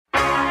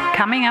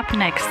Coming up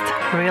next,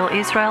 Real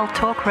Israel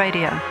Talk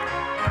Radio,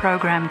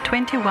 Program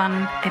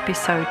 21,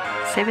 Episode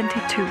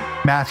 72.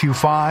 Matthew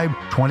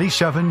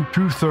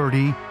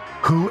 5:27-30.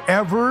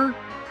 Whoever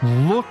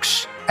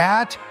looks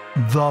at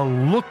the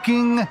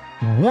looking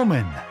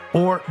woman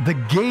or the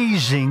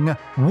gazing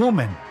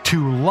woman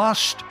to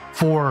lust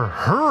for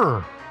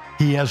her,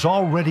 he has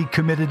already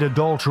committed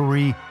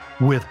adultery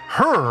with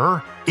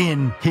her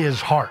in his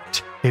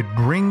heart. It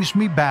brings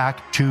me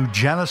back to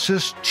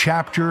Genesis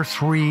chapter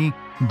 3,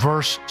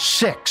 verse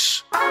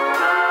 6.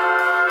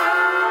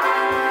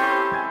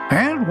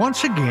 And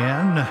once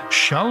again,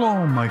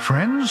 shalom, my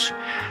friends.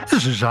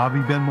 This is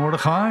Avi Ben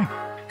Mordechai,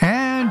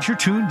 and you're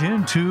tuned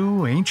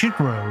into Ancient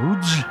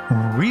Roads,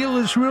 Real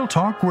Israel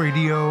Talk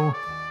Radio.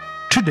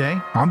 Today,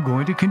 I'm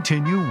going to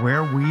continue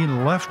where we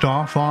left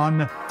off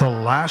on the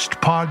last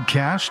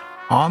podcast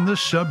on the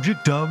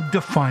subject of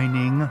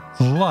defining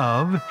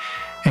love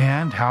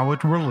and how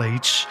it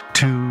relates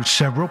to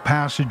several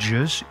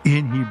passages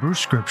in Hebrew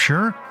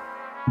Scripture.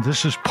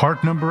 This is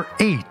part number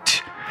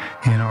 8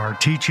 in our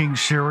teaching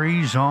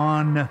series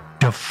on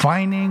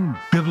defining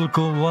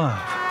biblical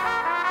love.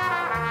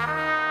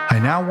 I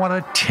now want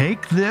to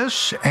take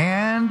this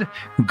and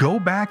go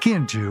back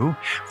into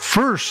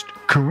 1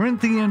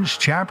 Corinthians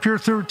chapter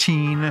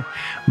 13,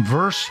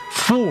 verse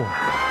 4.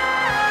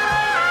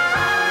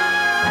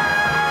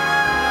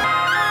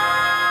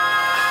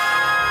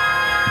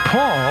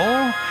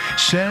 Paul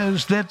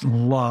says that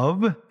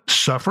love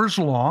suffers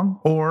long,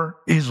 or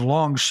is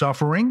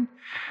long-suffering,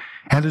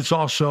 and it's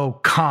also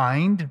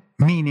kind,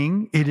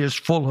 meaning it is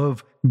full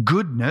of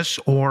goodness,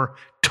 or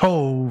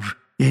tov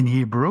in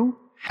Hebrew.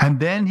 And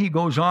then he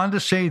goes on to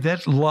say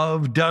that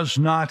love does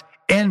not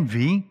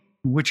envy,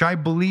 which I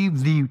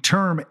believe the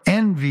term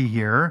envy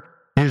here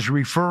is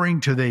referring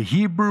to the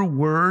Hebrew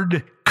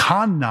word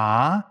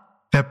kana,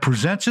 that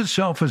presents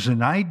itself as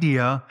an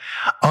idea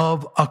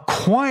of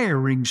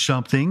acquiring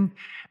something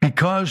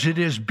because it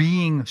is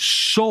being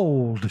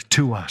sold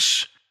to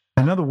us.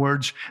 In other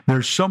words,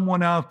 there's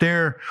someone out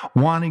there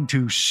wanting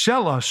to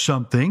sell us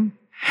something,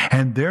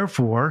 and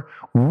therefore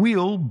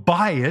we'll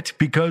buy it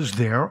because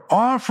they're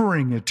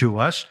offering it to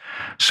us.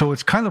 So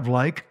it's kind of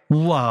like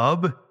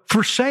love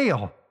for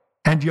sale.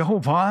 And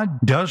Jehovah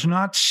does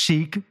not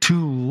seek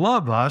to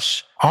love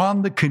us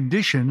on the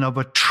condition of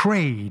a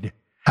trade,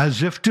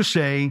 as if to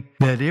say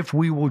that if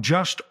we will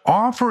just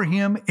offer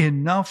him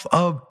enough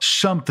of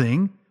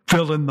something,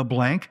 fill in the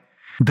blank,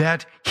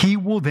 that he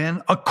will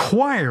then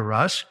acquire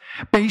us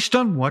based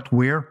on what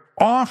we're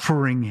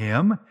offering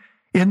him,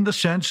 in the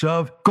sense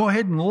of, go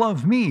ahead and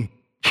love me.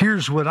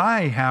 Here's what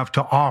I have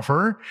to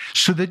offer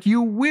so that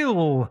you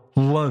will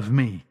love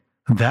me.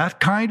 That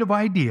kind of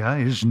idea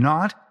is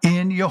not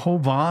in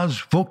Jehovah's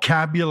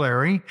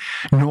vocabulary,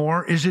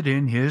 nor is it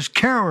in his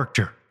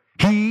character.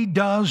 He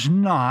does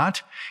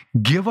not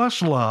give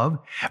us love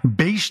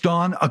based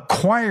on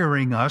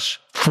acquiring us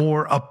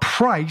for a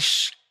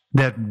price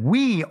that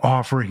we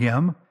offer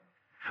him,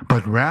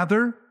 but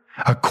rather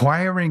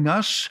acquiring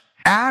us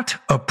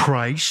at a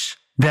price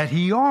that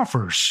he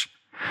offers.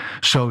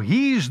 So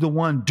he's the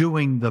one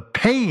doing the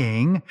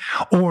paying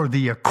or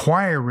the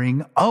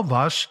acquiring of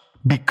us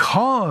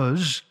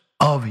because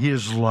of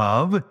his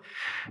love,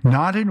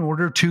 not in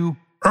order to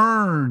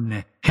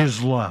earn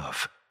his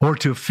love or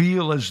to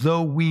feel as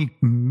though we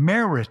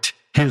merit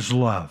his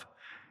love.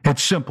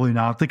 It's simply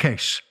not the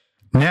case.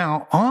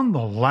 Now, on the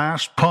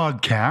last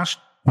podcast,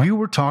 we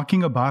were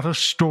talking about a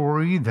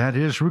story that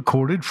is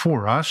recorded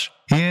for us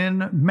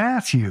in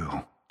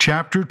Matthew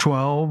chapter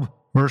 12,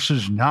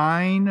 verses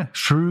 9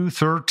 through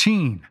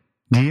 13,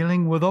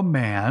 dealing with a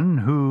man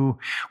who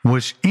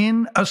was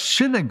in a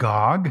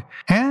synagogue,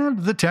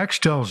 and the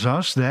text tells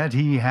us that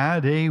he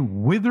had a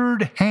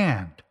withered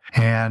hand.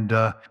 And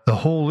the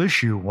whole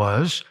issue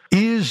was,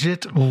 is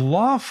it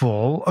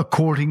lawful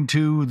according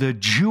to the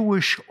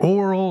Jewish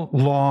oral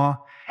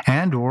law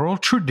and oral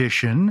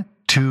tradition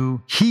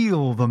to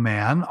heal the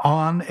man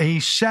on a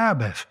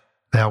Sabbath?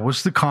 That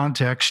was the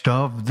context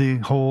of the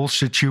whole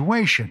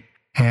situation.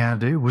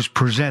 And it was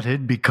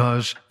presented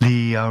because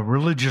the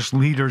religious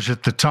leaders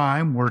at the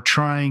time were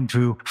trying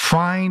to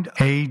find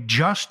a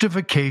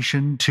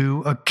justification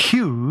to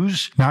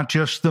accuse not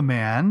just the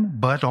man,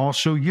 but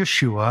also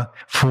Yeshua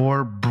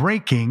for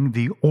breaking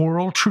the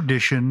oral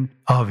tradition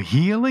of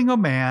healing a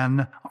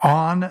man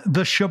on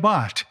the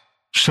Shabbat.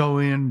 So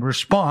in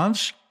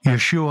response,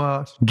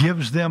 Yeshua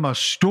gives them a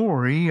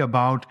story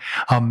about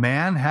a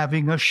man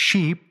having a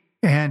sheep,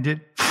 and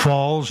it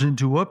falls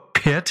into a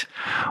pit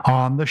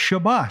on the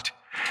Shabbat.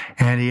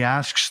 And he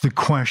asks the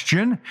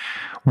question,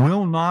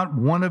 will not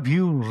one of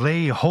you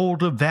lay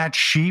hold of that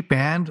sheep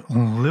and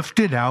lift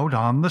it out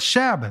on the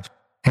Sabbath?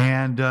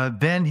 And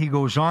then he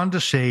goes on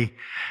to say,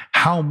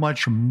 how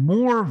much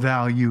more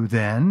value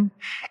then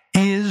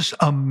is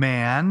a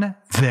man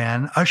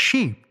than a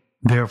sheep?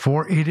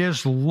 Therefore, it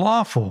is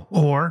lawful,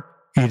 or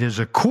it is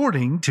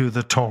according to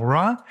the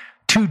Torah,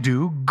 to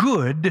do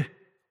good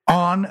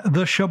on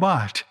the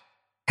Shabbat.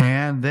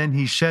 And then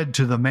he said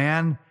to the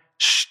man,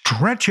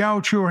 stretch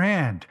out your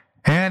hand.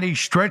 And he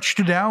stretched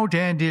it out,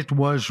 and it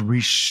was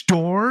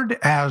restored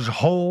as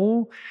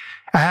whole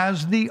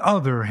as the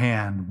other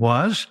hand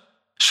was.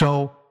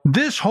 So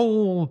this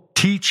whole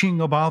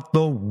teaching about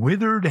the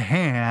withered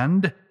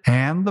hand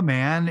and the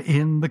man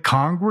in the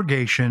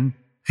congregation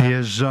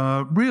is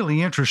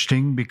really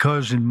interesting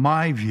because, in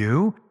my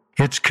view,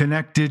 it's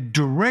connected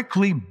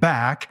directly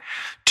back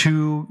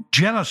to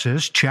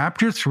Genesis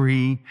chapter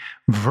 3,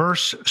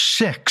 verse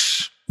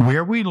 6,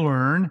 where we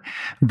learn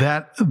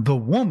that the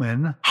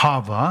woman,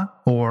 Hava,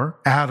 or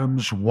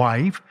Adam's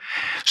wife,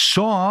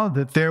 saw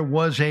that there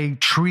was a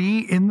tree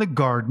in the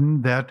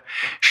garden that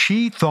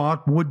she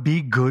thought would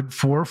be good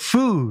for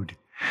food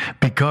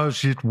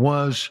because it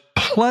was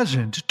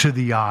pleasant to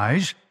the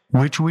eyes,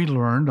 which we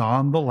learned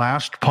on the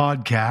last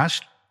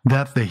podcast,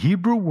 that the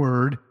Hebrew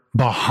word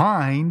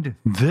behind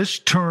this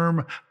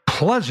term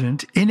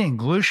pleasant in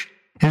English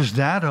is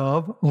that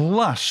of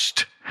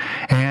lust.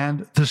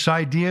 And this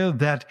idea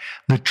that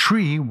the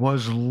tree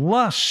was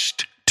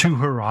lust to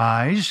her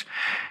eyes,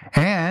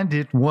 and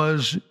it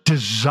was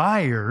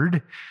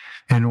desired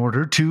in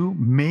order to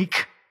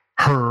make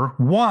her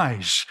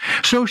wise.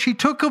 So she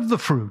took of the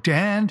fruit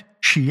and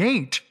she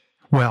ate.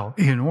 Well,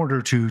 in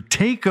order to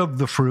take of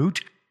the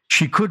fruit,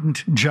 she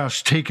couldn't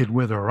just take it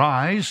with her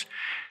eyes.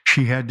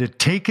 She had to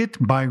take it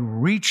by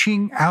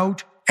reaching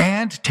out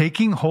and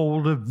taking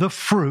hold of the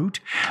fruit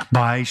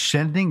by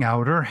sending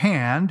out her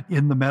hand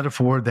in the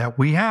metaphor that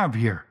we have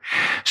here.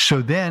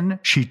 So then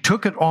she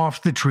took it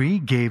off the tree,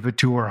 gave it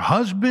to her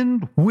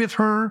husband with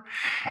her,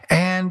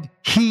 and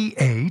he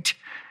ate.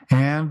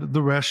 And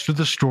the rest of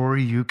the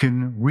story you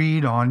can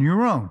read on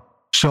your own.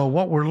 So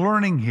what we're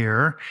learning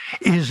here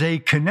is a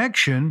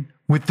connection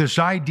with this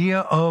idea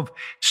of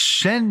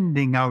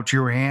sending out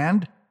your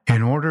hand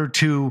in order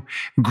to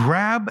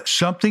grab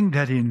something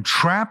that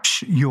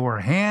entraps your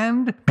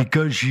hand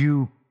because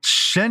you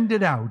send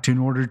it out in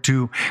order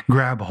to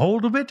grab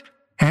hold of it.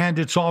 And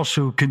it's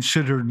also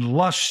considered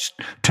lust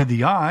to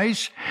the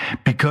eyes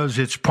because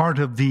it's part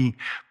of the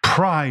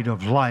pride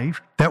of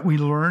life that we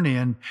learn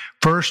in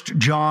 1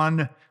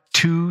 John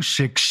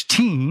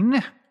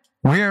 2:16,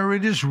 where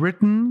it is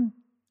written,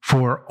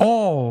 "For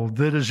all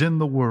that is in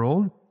the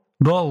world,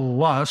 the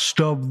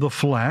lust of the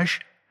flesh,"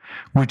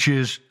 which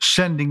is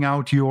sending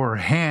out your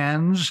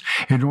hands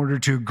in order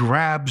to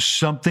grab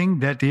something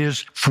that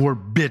is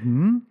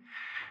forbidden,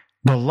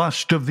 the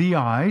lust of the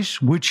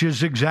eyes, which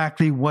is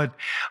exactly what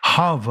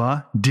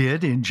Hava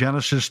did in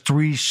Genesis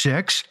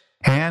 3:6,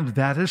 and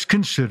that is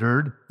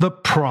considered the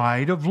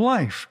pride of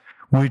life,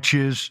 which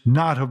is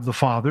not of the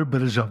Father,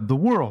 but is of the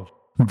world.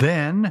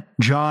 Then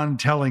John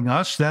telling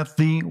us that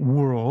the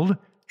world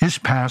is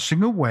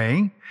passing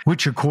away,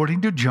 which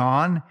according to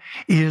John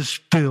is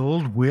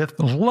filled with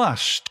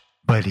lust.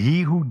 But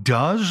he who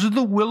does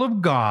the will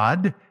of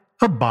God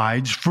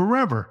abides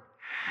forever.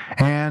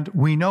 And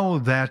we know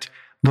that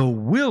the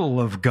will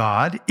of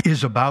God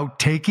is about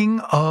taking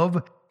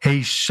of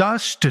a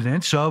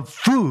sustenance of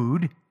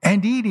food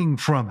and eating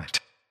from it.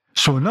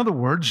 So in other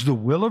words, the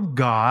will of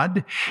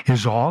God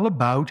is all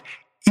about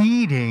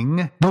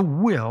eating the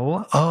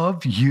will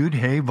of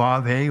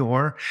Yud-Heh-Vav-Heh,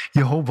 or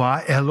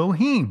Yehovah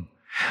Elohim.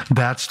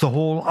 That's the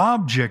whole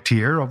object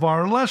here of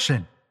our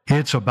lesson.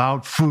 It's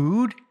about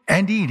food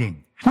and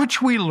eating,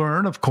 which we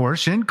learn, of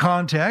course, in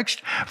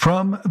context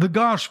from the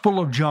Gospel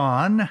of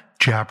John,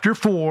 chapter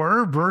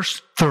 4,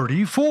 verse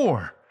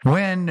 34,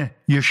 when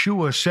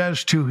Yeshua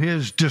says to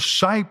his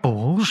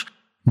disciples,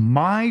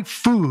 "My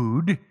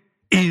food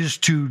is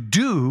to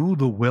do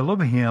the will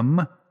of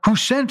him who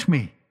sent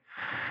me,"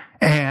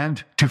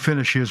 and to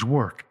finish his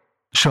work.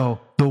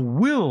 So the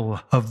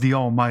will of the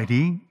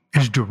Almighty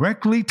is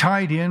directly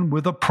tied in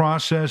with a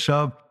process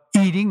of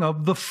eating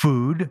of the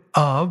food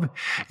of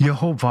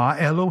Yehovah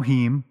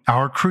Elohim,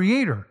 our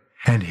Creator.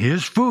 And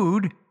his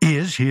food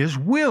is his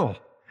will.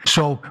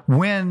 So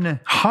when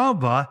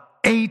Hava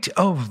ate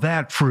of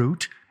that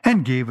fruit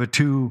and gave it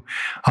to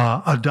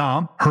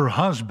Adam, her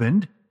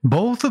husband,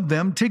 both of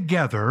them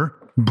together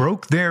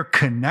broke their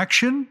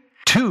connection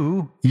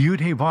to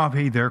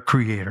Yud-Heh-Vav-Heh, their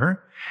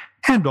Creator,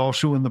 and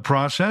also in the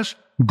process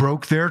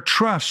broke their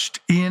trust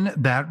in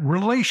that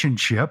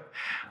relationship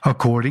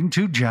according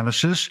to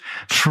Genesis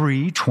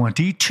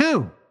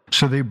 3:22.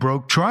 So they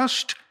broke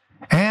trust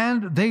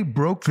and they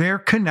broke their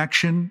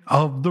connection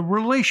of the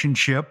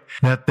relationship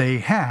that they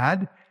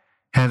had,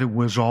 and it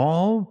was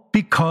all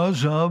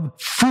because of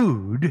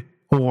food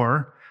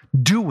or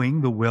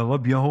doing the will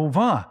of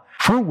Yehovah,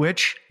 for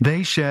which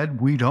they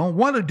said, we don't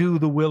want to do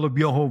the will of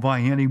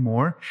Yehovah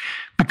anymore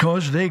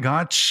because they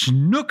got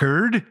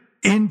snookered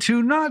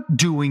into not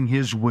doing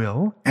his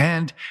will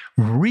and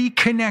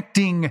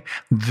reconnecting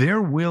their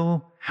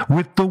will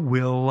with the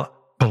will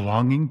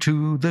belonging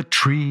to the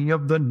tree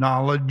of the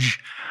knowledge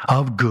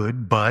of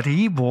good but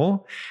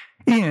evil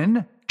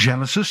in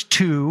Genesis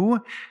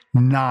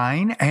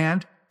 2:9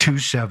 and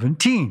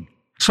 2:17.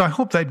 So I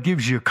hope that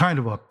gives you kind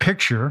of a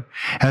picture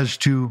as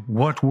to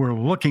what we're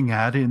looking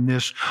at in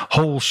this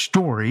whole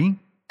story.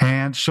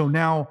 And so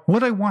now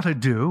what I want to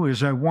do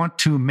is I want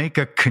to make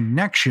a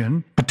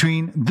connection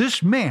between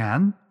this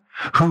man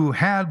who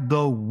had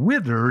the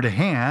withered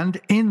hand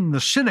in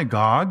the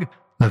synagogue,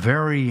 the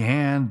very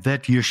hand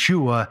that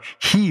Yeshua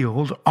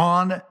healed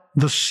on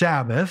the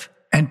Sabbath,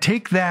 and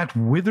take that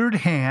withered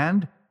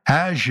hand,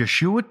 as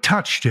Yeshua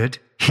touched it,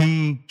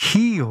 he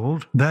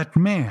healed that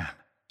man.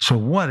 So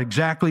what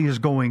exactly is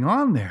going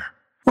on there?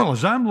 Well,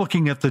 as I'm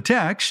looking at the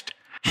text,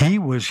 he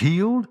was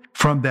healed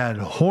from that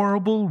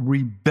horrible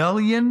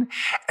rebellion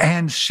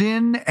and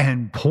sin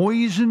and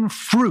poison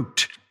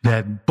fruit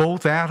that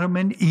both Adam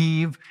and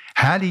Eve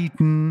had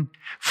eaten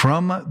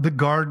from the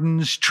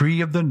garden's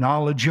tree of the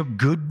knowledge of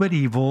good but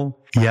evil.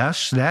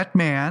 Yes, that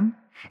man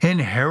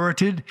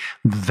inherited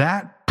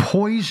that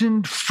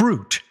poisoned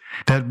fruit,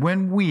 that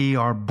when we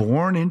are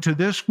born into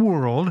this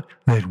world,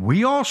 that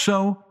we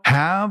also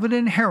have an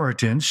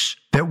inheritance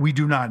that we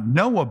do not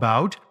know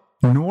about,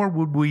 nor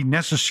would we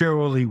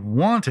necessarily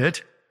want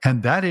it,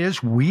 and that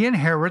is we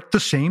inherit the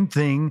same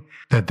thing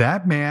that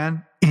that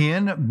man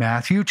in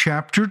Matthew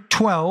chapter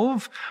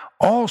 12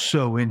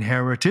 also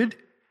inherited,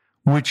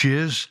 which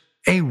is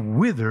a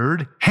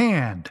withered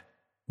hand.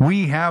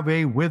 We have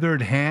a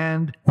withered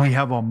hand, we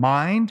have a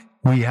mind,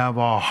 we have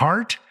a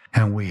heart,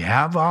 and we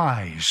have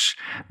eyes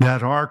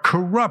that are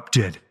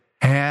corrupted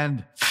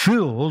and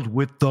filled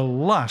with the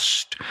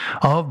lust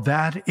of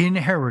that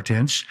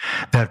inheritance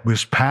that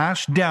was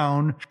passed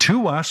down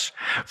to us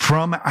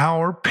from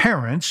our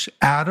parents,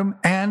 Adam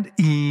and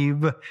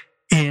Eve,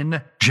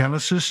 in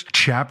Genesis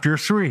chapter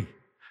 3.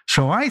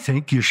 So I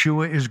think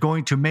Yeshua is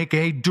going to make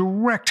a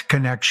direct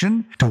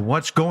connection to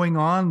what's going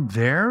on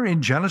there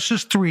in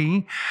Genesis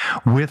 3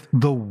 with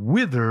the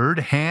withered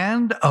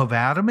hand of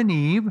Adam and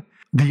Eve,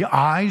 the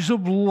eyes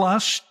of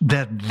lust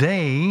that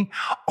they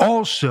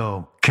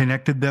also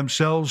connected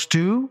themselves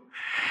to.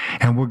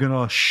 And we're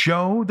going to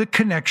show the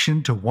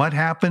connection to what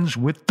happens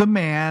with the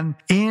man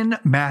in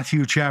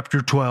Matthew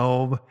chapter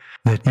 12,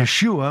 that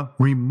Yeshua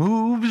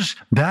removes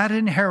that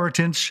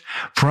inheritance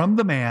from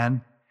the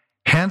man.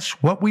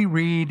 Hence, what we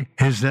read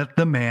is that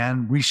the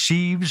man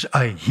receives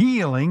a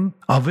healing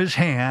of his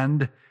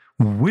hand,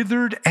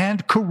 withered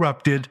and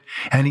corrupted,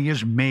 and he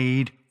is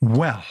made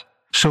well.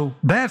 So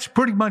that's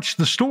pretty much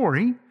the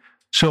story.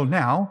 So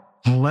now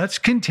let's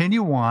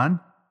continue on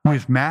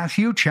with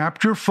Matthew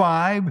chapter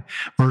 5,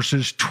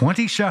 verses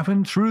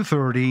 27 through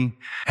 30.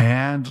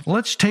 And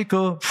let's take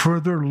a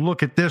further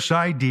look at this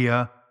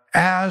idea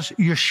as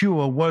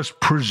Yeshua was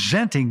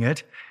presenting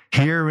it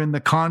here in the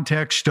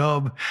context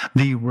of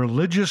the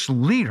religious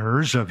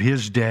leaders of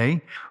his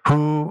day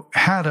who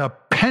had a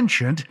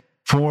penchant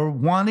for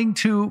wanting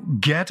to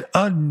get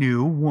a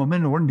new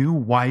woman or new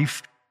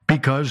wife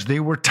because they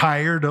were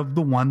tired of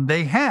the one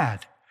they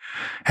had.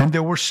 And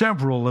there were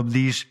several of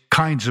these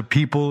kinds of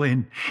people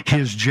in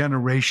his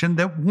generation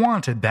that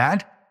wanted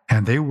that,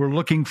 and they were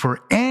looking for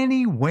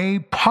any way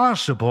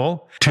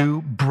possible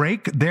to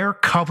break their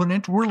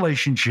covenant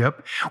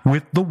relationship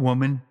with the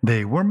woman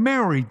they were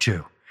married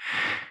to.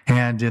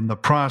 And in the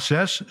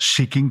process,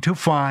 seeking to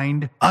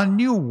find a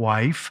new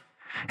wife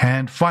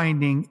and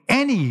finding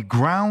any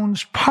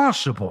grounds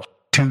possible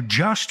to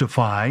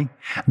justify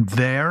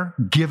their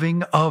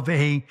giving of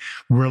a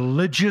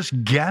religious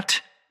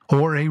get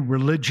or a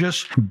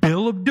religious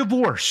bill of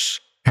divorce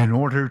in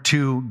order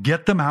to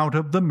get them out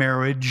of the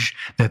marriage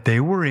that they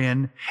were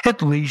in,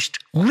 at least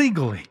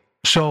legally.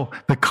 So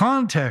the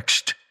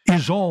context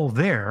is all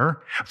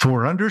there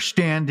for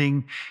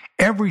understanding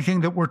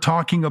everything that we're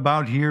talking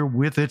about here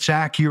with its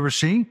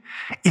accuracy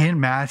in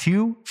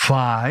Matthew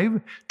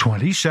 5,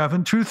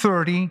 27 through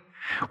 30,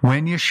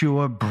 when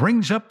Yeshua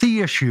brings up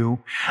the issue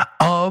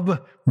of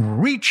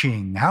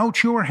reaching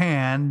out your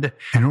hand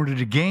in order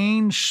to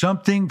gain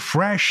something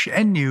fresh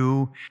and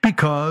new,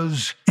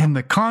 because in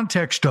the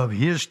context of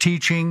his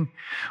teaching,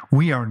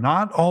 we are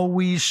not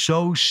always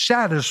so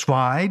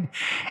satisfied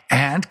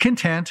and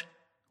content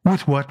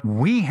with what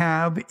we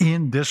have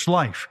in this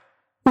life.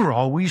 We're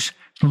always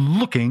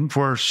looking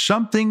for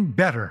something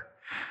better.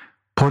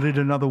 Put it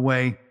another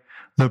way,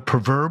 the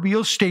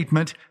proverbial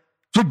statement,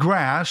 the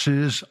grass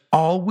is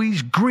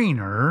always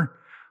greener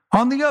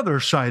on the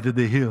other side of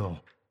the hill.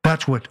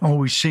 That's what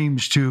always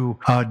seems to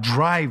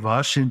drive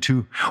us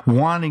into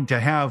wanting to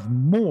have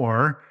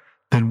more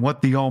than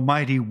what the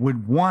Almighty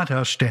would want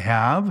us to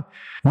have.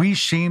 We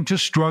seem to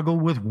struggle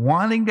with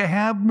wanting to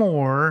have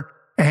more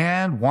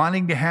and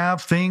wanting to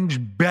have things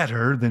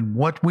better than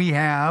what we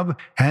have,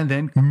 and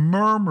then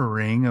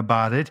murmuring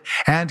about it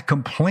and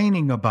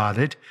complaining about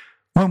it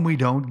when we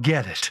don't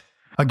get it.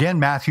 Again,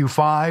 Matthew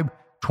 5,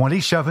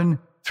 27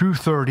 through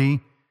 30.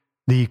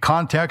 The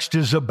context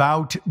is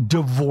about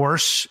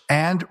divorce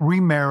and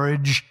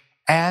remarriage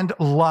and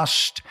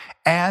lust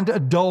and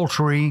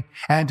adultery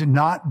and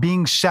not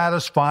being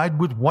satisfied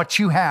with what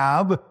you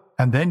have.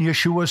 And then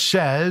Yeshua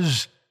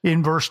says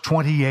in verse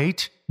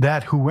 28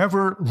 that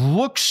whoever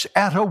looks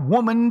at a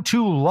woman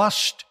to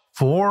lust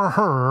for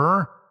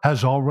her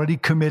has already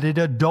committed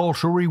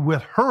adultery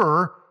with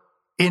her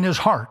in his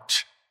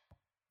heart.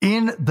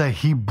 In the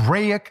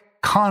Hebraic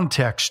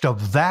context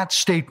of that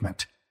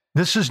statement,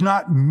 this is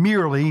not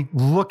merely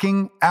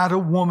looking at a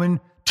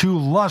woman to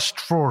lust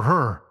for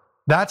her.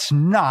 That's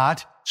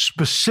not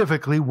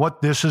specifically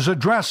what this is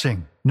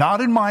addressing.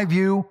 Not in my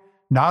view,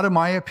 not in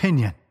my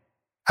opinion.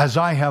 As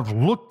I have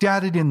looked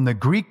at it in the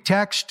Greek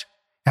text,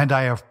 and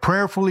I have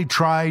prayerfully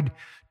tried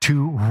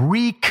to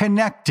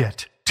reconnect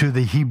it to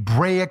the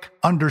Hebraic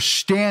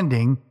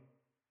understanding,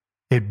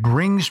 it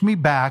brings me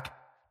back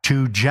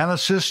to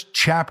Genesis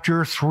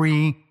chapter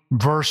 3,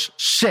 verse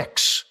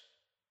 6.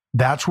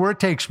 That's where it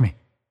takes me.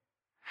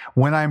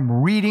 When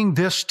I'm reading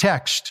this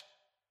text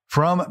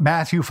from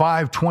Matthew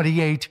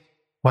 5:28,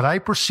 what I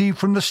perceive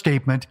from the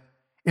statement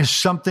is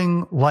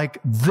something like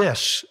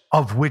this,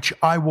 of which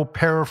I will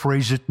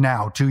paraphrase it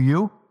now to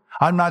you.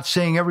 I'm not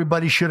saying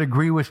everybody should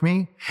agree with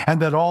me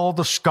and that all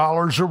the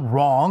scholars are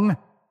wrong.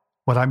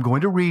 What I'm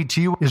going to read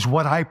to you is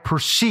what I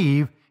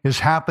perceive is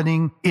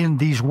happening in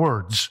these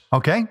words,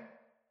 okay?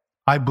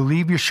 I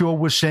believe Yeshua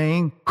was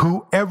saying,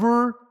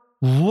 whoever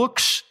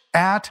looks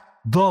at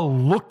the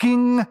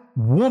looking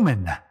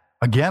woman.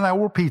 Again, I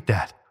will repeat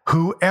that.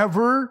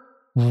 Whoever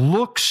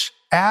looks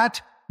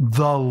at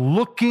the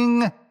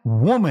looking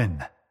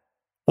woman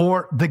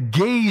or the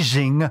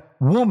gazing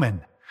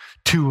woman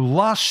to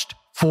lust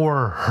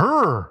for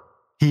her,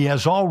 he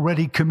has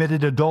already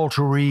committed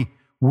adultery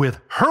with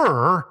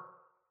her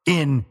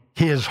in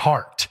his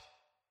heart.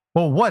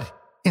 Well, what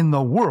in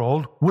the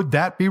world would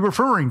that be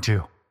referring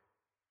to?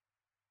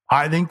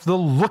 I think the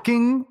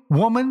looking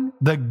woman,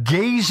 the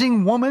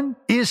gazing woman,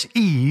 is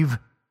Eve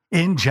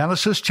in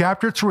Genesis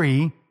chapter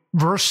 3,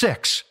 verse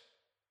 6,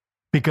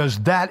 because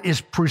that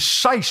is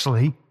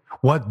precisely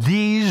what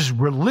these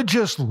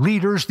religious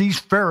leaders, these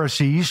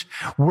Pharisees,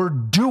 were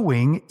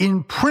doing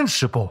in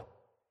principle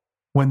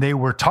when they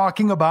were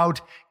talking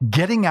about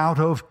getting out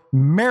of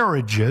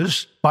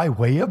marriages by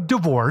way of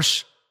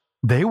divorce.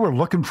 They were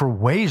looking for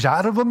ways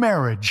out of a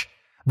marriage.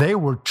 They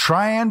were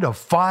trying to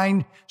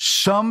find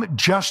some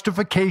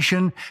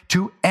justification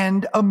to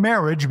end a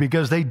marriage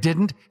because they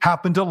didn't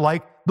happen to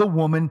like the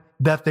woman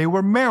that they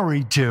were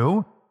married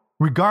to,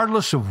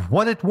 regardless of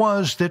what it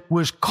was that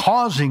was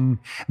causing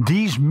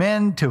these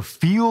men to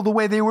feel the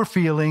way they were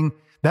feeling.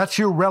 That's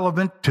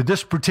irrelevant to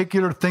this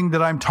particular thing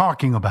that I'm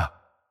talking about.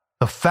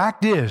 The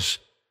fact is,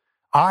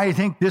 I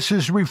think this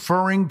is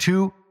referring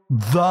to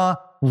the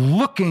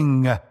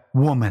looking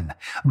woman,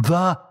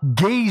 the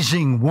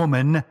gazing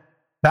woman.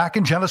 Back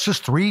in Genesis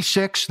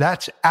 3:6,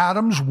 that's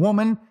Adam's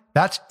woman,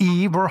 that's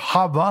Eve or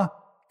Hava.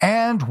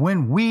 And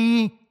when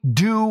we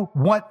do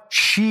what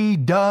she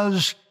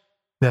does,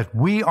 that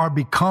we are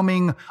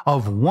becoming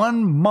of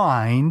one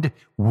mind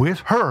with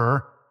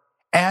her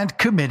and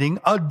committing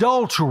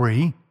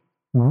adultery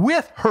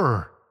with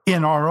her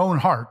in our own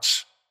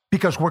hearts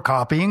because we're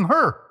copying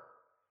her.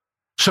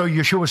 So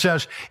Yeshua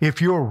says,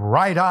 if your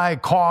right eye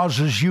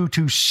causes you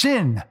to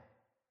sin,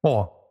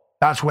 well,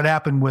 that's what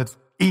happened with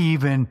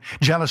Eve in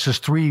Genesis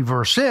 3,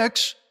 verse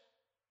 6,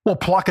 well,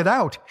 pluck it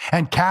out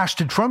and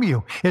cast it from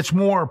you. It's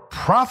more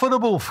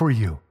profitable for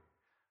you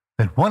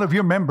that one of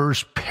your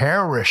members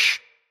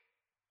perish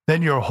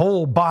than your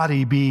whole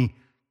body be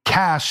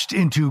cast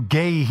into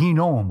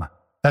Gehinnom.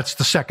 That's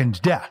the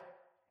second death.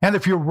 And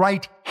if your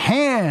right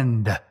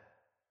hand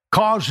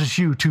causes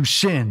you to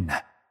sin,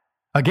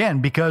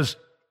 again, because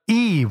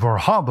Eve or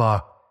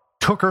Hava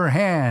took her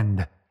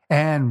hand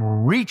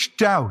and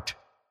reached out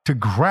to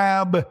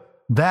grab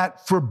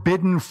that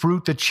forbidden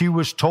fruit that she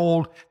was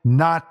told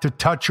not to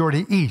touch or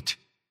to eat.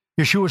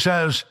 Yeshua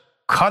says,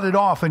 cut it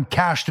off and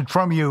cast it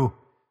from you,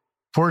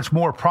 for it's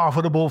more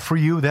profitable for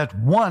you that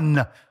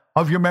one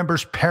of your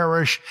members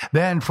perish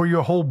than for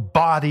your whole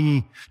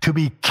body to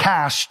be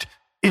cast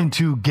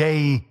into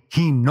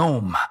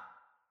Gehinnom,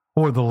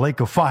 or the lake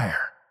of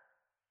fire,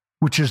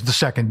 which is the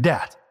second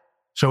death.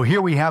 So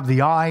here we have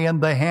the eye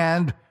and the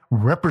hand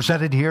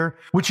represented here,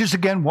 which is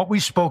again what we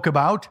spoke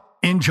about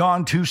in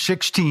John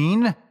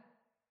 2:16,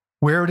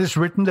 where it is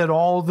written that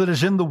all that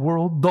is in the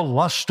world, the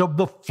lust of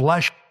the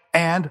flesh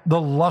and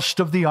the lust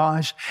of the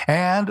eyes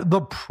and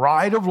the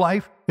pride of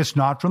life, it's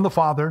not from the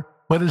Father,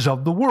 but is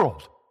of the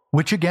world,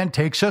 which again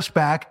takes us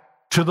back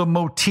to the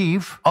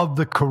motif of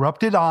the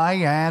corrupted eye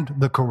and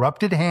the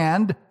corrupted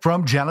hand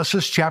from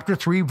Genesis chapter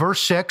 3,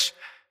 verse 6,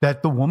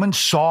 that the woman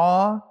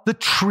saw the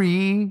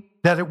tree,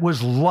 that it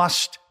was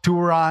lust to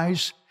her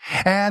eyes,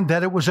 and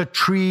that it was a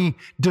tree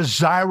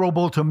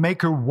desirable to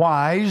make her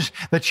wise,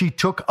 that she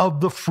took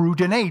of the fruit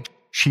and ate.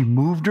 She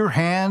moved her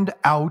hand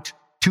out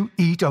to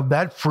eat of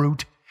that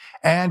fruit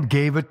and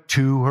gave it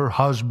to her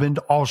husband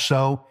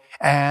also,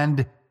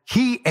 and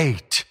he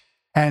ate.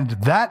 And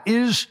that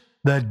is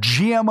the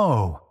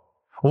GMO,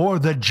 or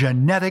the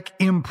genetic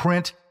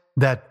imprint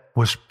that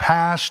was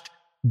passed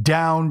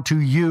down to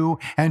you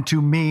and to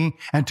me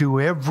and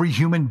to every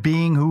human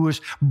being who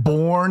is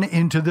born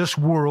into this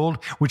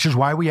world, which is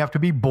why we have to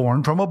be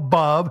born from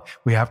above.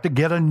 We have to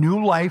get a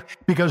new life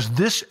because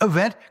this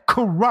event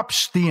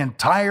corrupts the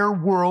entire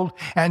world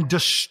and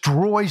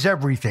destroys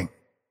everything.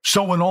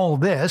 So in all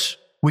this,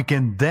 we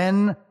can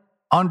then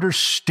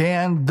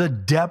understand the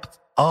depth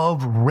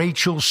of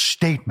Rachel's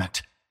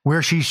statement,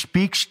 where she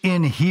speaks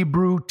in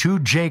Hebrew to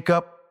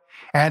Jacob,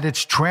 and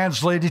it's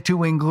translated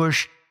to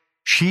English.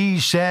 She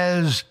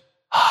says,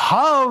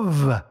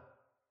 Hav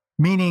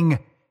meaning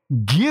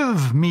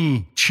give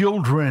me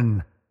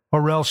children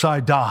or else I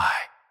die,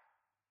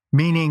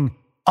 meaning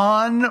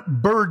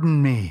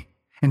unburden me.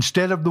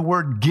 Instead of the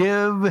word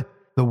give,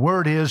 the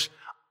word is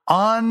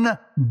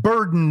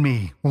unburden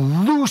me,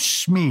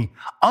 loose me,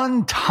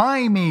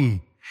 untie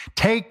me,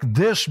 take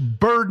this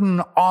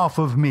burden off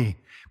of me,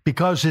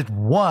 because it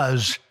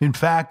was, in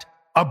fact,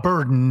 a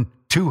burden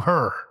to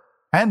her.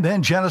 And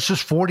then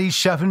Genesis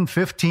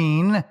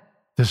 47:15,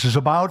 this is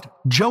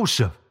about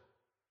Joseph.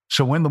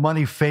 So when the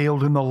money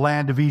failed in the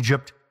land of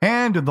Egypt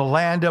and in the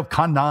land of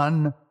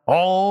Canaan,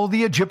 all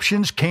the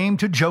Egyptians came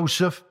to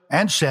Joseph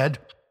and said,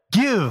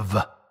 "Give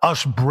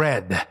us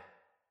bread,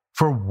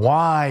 for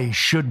why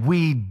should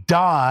we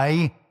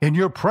die in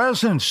your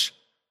presence?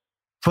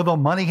 For the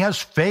money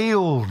has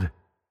failed."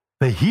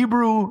 The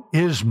Hebrew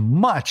is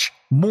much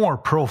more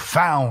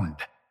profound.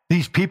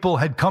 These people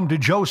had come to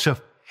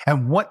Joseph,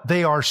 and what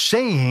they are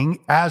saying,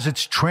 as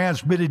it's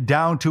transmitted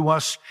down to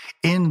us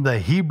in the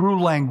Hebrew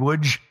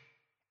language,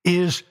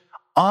 is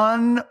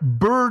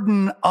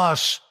unburden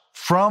us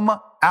from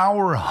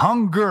our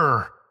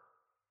hunger.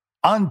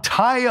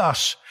 Untie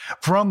us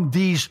from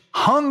these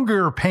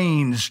hunger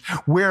pains.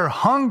 We're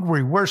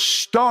hungry. We're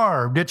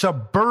starved. It's a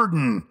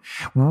burden.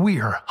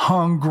 We're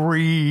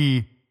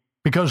hungry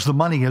because the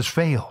money has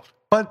failed.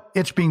 But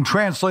it's being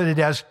translated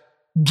as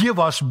give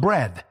us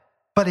bread.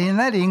 But in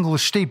that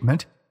English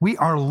statement, we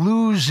are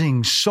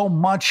losing so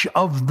much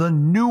of the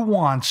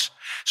nuance,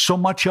 so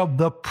much of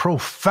the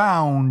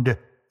profound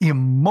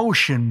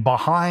emotion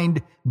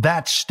behind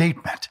that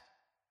statement.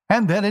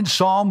 And then in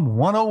Psalm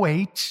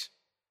 108,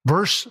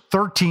 verse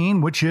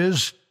 13, which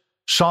is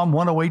Psalm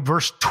 108,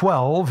 verse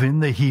 12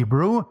 in the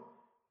Hebrew,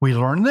 we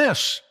learn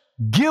this: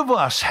 give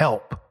us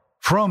help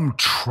from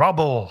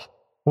trouble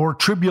or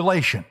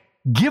tribulation.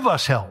 Give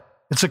us help.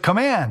 It's a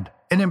command,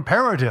 an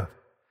imperative.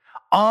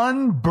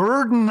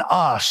 Unburden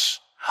us,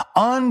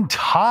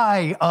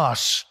 untie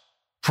us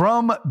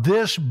from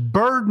this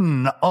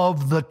burden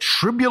of the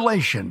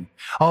tribulation,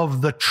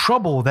 of the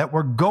trouble that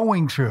we're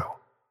going through.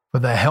 For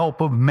the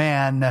help of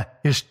man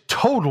is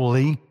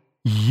totally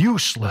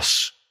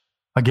useless.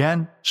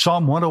 Again,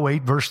 Psalm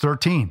 108, verse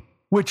 13,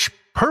 which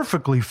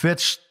perfectly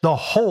fits the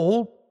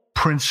whole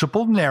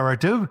principal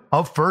narrative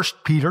of 1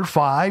 Peter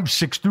 5,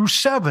 6 through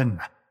 7.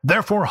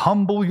 Therefore,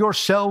 humble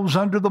yourselves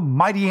under the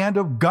mighty hand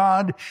of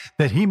God,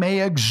 that he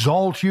may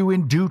exalt you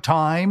in due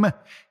time,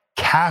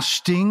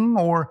 casting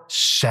or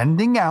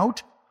sending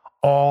out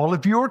all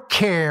of your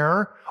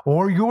care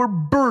or your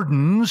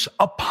burdens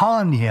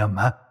upon him,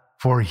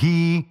 for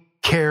he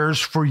cares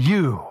for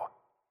you,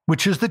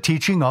 which is the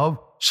teaching of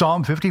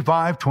Psalm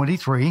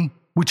 55:23,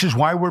 which is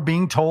why we're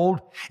being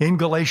told in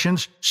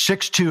Galatians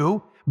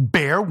 6:2,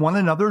 bear one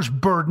another's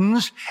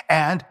burdens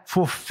and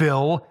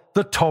fulfill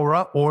the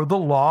Torah or the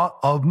law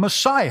of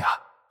Messiah.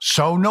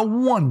 So no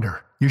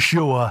wonder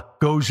Yeshua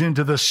goes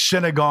into the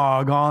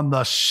synagogue on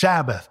the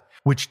Sabbath,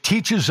 which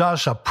teaches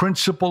us a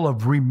principle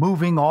of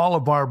removing all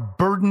of our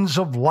burdens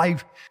of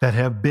life that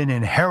have been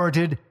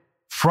inherited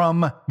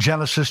from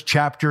Genesis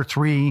chapter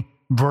 3,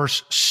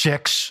 verse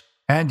 6.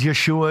 And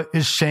Yeshua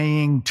is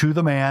saying to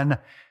the man,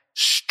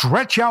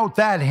 stretch out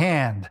that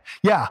hand.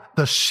 Yeah,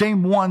 the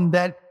same one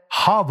that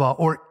Hava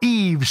or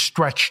Eve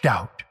stretched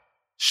out.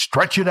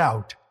 Stretch it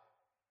out,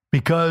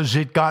 because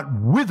it got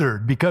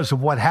withered because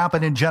of what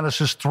happened in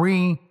Genesis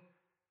 3.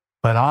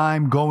 But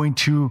I'm going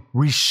to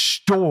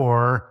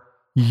restore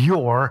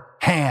your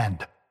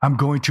hand. I'm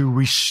going to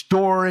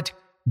restore it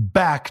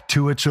back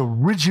to its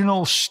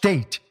original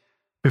state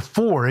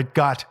before it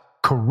got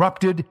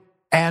corrupted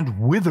and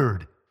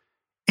withered.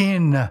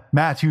 In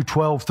Matthew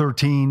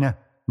 12:13,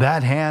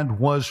 that hand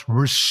was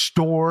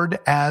restored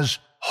as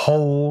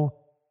whole.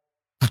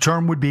 The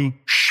term would be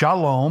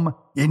shalom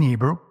in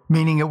Hebrew,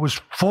 meaning it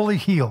was fully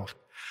healed.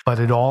 But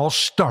it all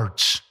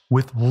starts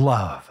with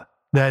love.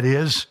 That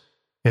is,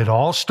 it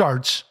all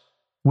starts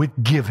with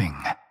giving.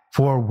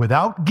 For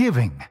without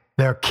giving,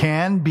 there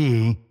can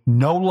be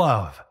no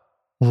love.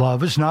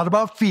 Love is not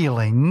about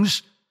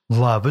feelings.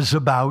 Love is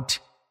about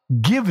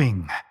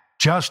giving,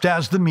 just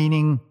as the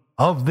meaning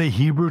of the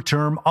Hebrew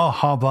term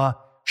ahava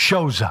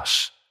shows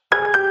us.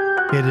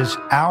 It is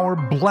our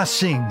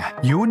blessing,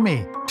 you and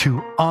me,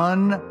 to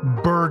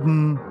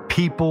unburden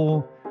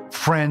people,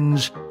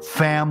 friends,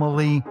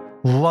 family,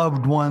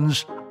 loved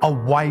ones, a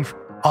wife,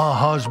 a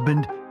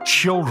husband,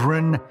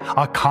 children,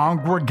 a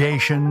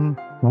congregation.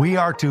 We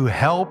are to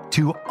help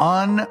to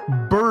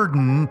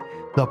unburden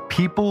the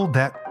people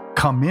that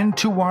come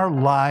into our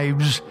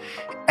lives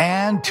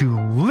and to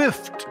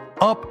lift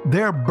up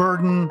their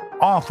burden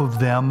off of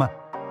them.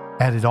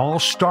 And it all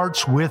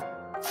starts with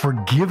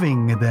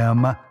forgiving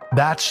them.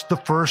 That's the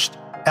first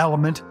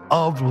element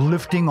of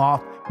lifting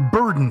off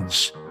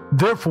burdens.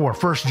 Therefore,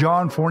 1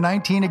 John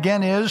 4:19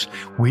 again is,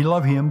 we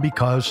love him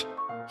because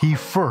he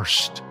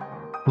first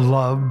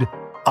loved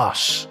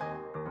us.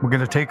 We're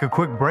going to take a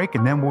quick break,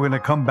 and then we're going to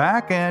come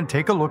back and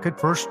take a look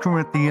at 1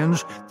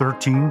 Corinthians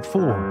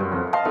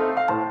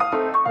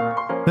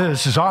 13:4.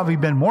 This is Avi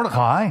Ben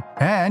Mordechai,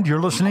 and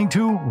you're listening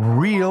to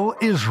Real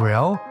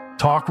Israel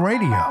Talk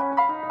Radio.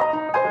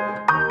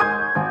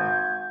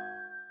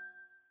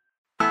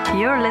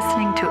 You're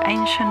listening to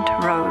Ancient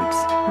Roads,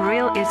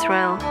 Real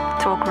Israel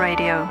Talk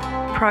Radio,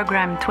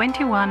 Program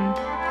 21,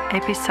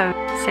 Episode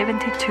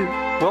 72.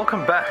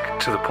 Welcome back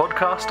to the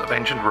podcast of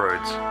Ancient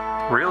Roads,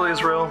 Real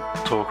Israel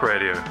Talk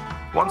Radio.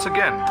 Once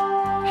again,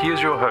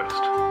 here's your host,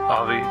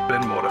 Avi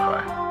Ben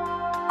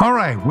Mordechai. All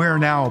right, we're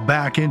now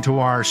back into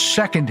our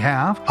second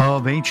half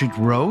of Ancient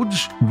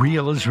Roads,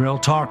 Real Israel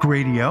Talk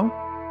Radio,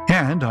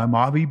 and I'm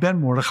Avi Ben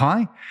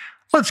Mordechai.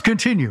 Let's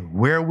continue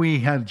where we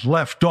had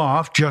left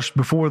off just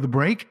before the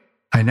break.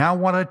 I now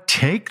want to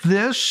take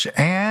this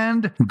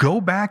and go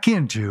back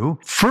into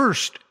 1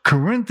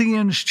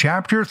 Corinthians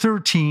chapter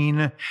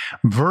 13,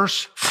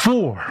 verse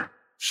 4.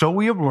 So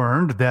we have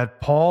learned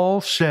that Paul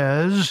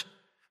says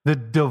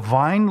that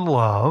divine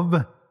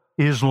love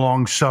is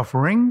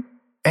long-suffering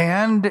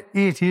and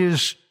it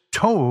is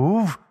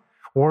tov,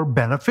 or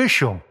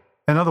beneficial.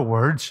 In other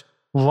words,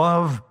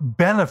 love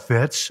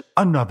benefits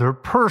another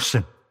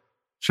person.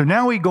 So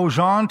now he goes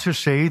on to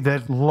say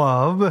that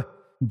love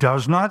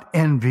does not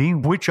envy,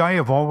 which I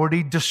have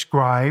already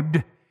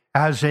described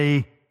as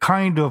a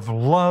kind of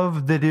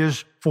love that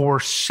is for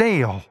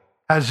sale,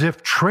 as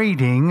if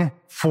trading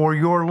for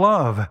your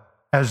love,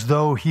 as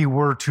though he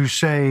were to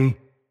say,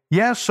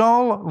 yes,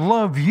 I'll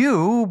love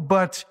you,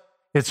 but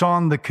it's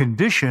on the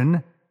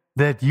condition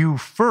that you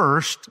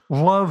first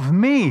love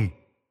me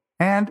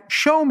and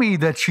show me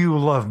that you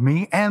love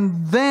me,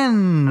 and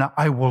then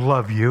I will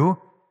love you.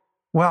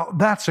 Well,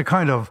 that's a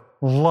kind of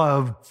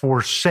love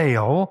for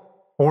sale,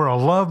 or a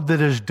love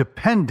that is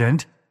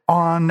dependent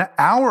on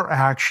our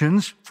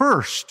actions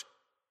first.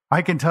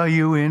 I can tell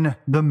you in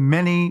the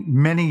many,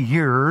 many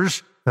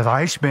years that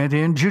I spent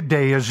in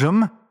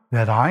Judaism,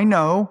 that I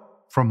know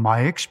from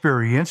my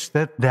experience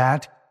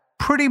that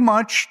pretty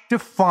much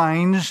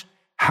defines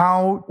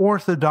how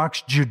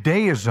Orthodox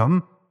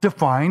Judaism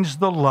defines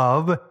the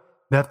love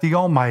that the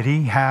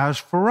Almighty has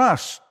for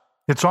us.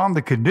 It's on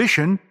the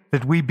condition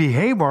that we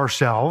behave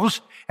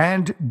ourselves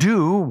and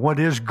do what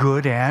is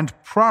good and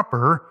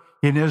proper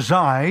in His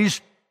eyes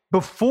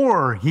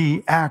before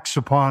He acts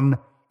upon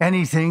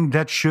anything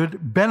that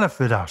should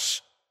benefit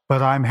us.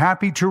 But I'm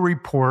happy to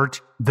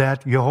report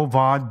that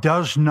Yehovah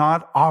does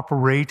not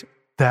operate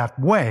that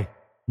way.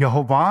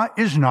 Yehovah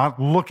is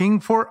not looking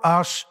for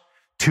us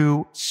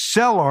to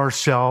sell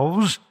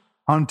ourselves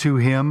unto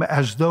Him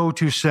as though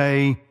to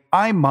say,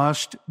 I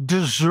must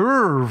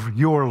deserve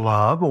your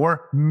love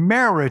or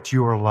merit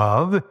your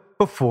love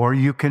before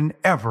you can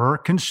ever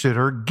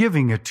consider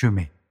giving it to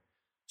me.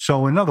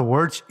 So in other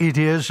words, it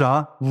is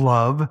a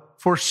love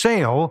for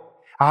sale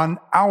on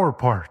our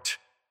part.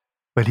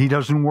 But He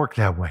doesn't work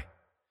that way.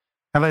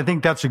 And I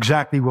think that's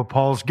exactly what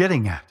Paul's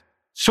getting at.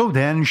 So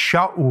then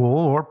Shaul,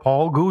 or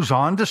Paul, goes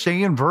on to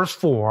say in verse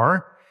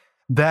 4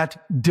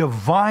 that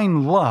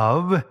divine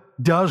love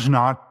does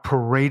not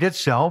parade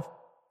itself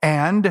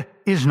and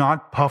is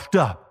not puffed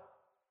up.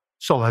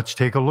 So let's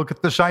take a look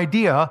at this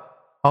idea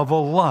of a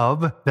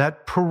love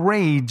that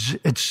parades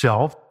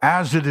itself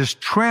as it is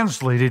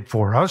translated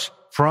for us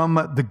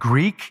from the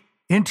Greek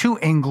into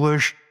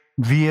English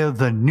via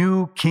the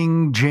New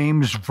King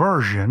James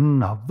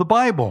Version of the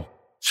Bible.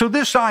 So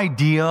this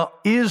idea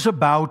is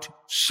about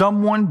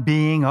someone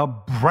being a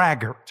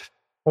braggart,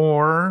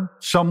 or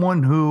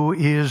someone who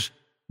is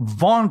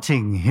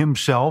vaunting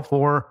himself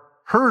or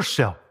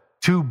herself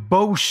to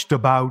boast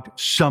about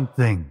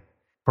something,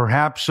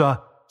 perhaps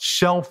a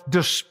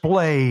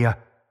self-display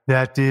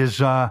that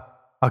is a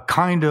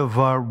kind of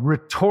a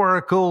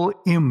rhetorical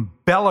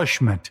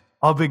embellishment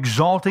of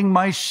exalting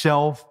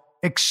myself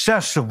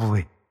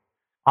excessively.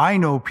 I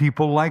know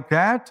people like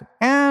that,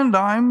 and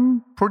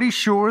I'm pretty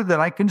sure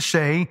that I can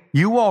say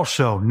you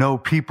also know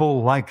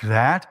people like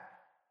that.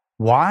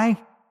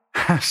 Why?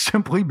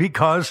 Simply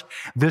because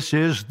this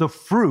is the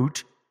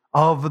fruit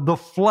of the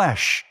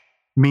flesh,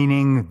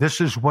 meaning this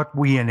is what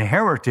we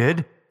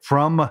inherited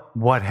from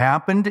what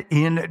happened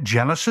in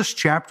Genesis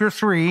chapter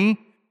 3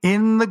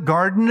 in the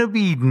Garden of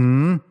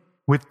Eden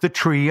with the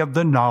tree of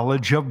the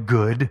knowledge of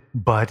good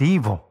but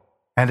evil.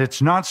 And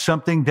it's not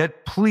something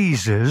that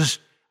pleases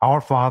our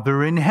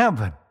Father in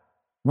heaven.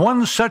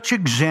 One such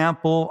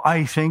example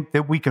I think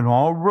that we can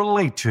all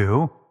relate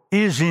to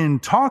is in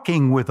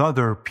talking with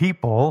other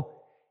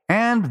people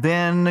and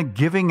then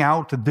giving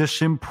out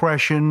this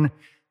impression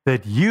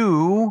that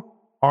you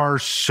are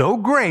so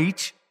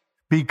great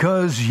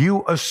because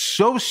you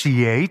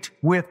associate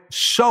with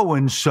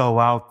so-and-so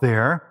out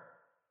there.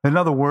 In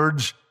other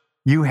words,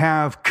 you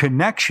have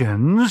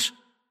connections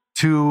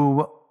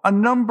to a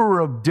number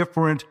of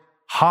different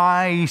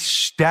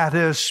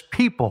high-status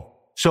people.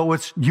 So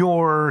it's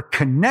your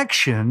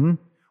connection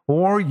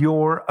or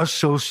your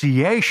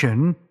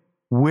association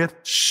with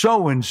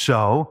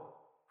so-and-so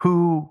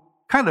who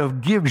kind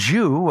of gives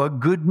you a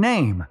good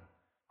name.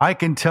 I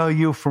can tell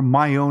you from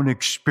my own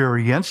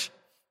experience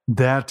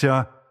that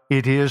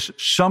it is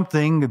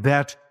something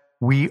that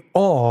we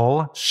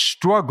all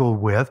struggle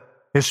with,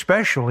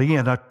 especially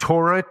in a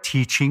Torah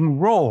teaching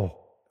role.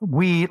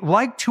 We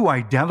like to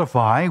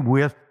identify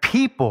with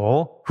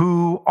people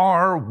who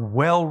are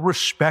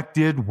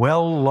well-respected,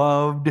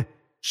 well-loved,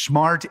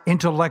 smart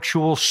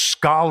intellectual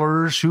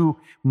scholars who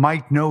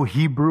might know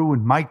Hebrew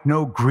and might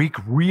know Greek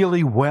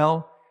really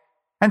well.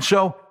 And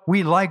so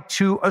we like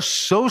to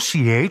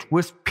associate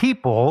with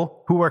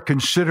people who are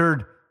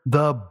considered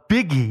the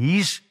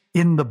biggies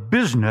in the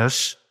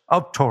business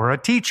of Torah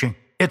teaching.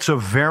 It's a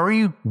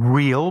very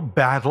real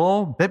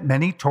battle that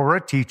many Torah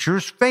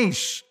teachers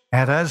face.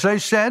 And as I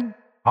said,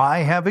 I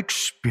have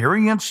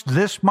experienced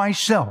this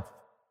myself.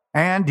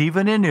 And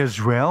even in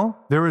Israel,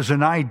 there is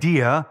an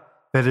idea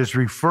that is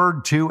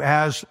referred to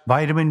as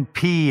vitamin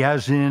P,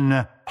 as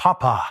in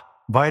papa.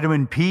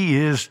 Vitamin P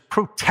is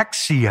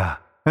protexia.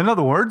 In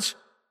other words,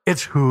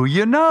 it's who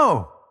you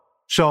know.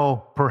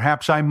 So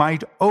perhaps I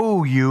might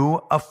owe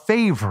you a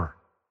favor,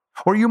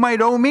 or you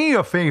might owe me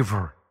a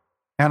favor.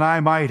 And I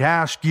might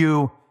ask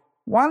you,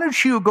 why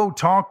don't you go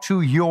talk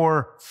to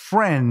your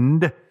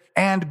friend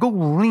and go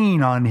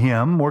lean on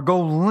him or go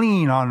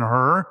lean on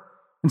her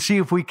and see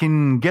if we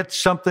can get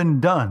something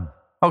done?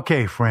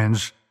 Okay,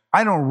 friends,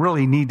 I don't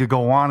really need to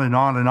go on and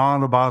on and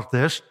on about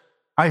this.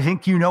 I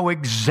think you know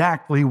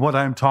exactly what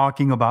I'm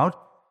talking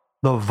about.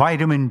 The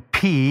vitamin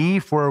P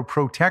for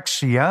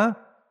protexia,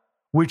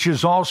 which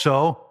is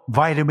also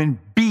vitamin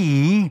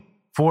B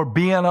for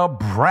being a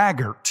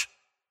braggart,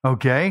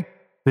 okay?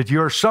 That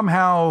you're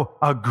somehow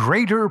a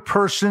greater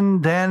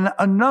person than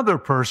another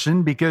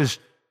person because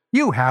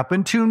you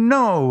happen to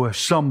know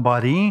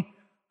somebody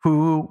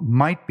who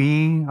might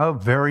be a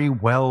very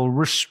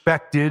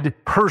well-respected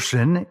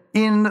person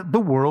in the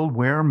world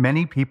where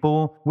many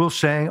people will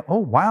say, oh,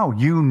 wow,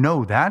 you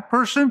know that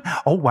person?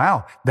 Oh,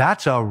 wow,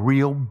 that's a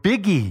real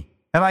biggie.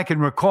 And I can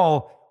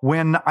recall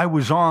when I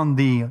was on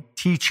the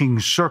teaching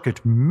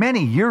circuit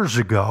many years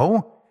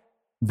ago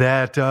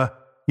that,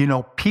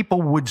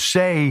 people would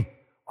say,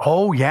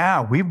 oh,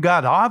 yeah, we've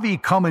got Avi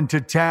coming to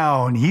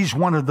town. He's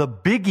one of the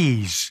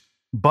biggies.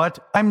 But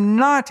I'm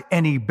not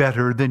any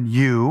better than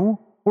you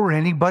or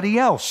anybody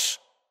else.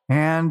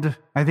 And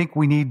I think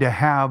we need to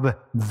have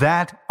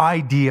that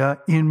idea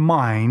in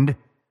mind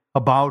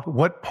about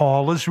what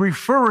Paul is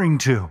referring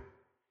to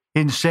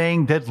in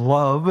saying that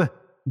love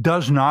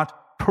does not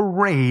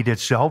parade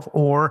itself,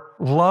 or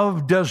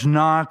love does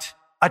not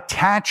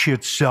attach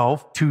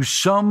itself to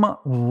some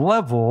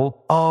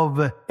level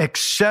of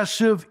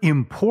excessive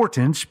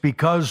importance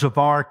because of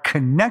our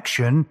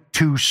connection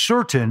to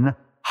certain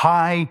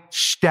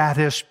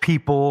high-status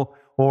people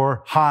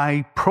or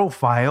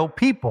high-profile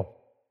people.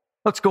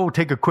 Let's go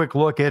take a quick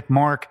look at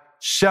Mark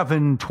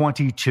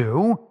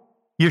 7:22.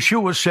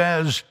 Yeshua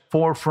says,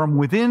 "For from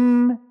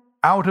within,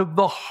 out of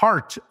the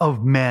heart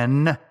of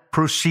men,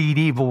 proceed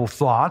evil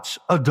thoughts,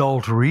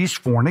 adulteries,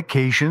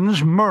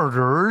 fornications,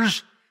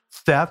 murders,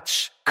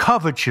 thefts,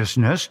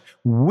 covetousness,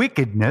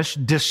 wickedness,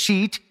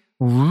 deceit,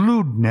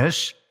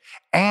 lewdness,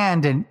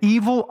 and an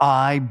evil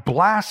eye,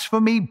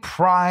 blasphemy,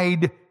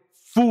 pride,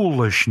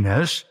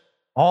 foolishness.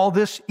 All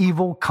this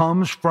evil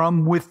comes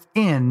from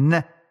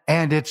within,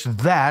 and it's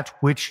that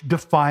which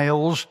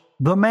defiles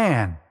the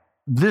man."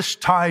 This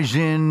ties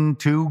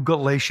into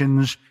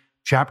Galatians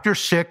chapter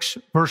 6,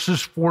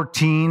 verses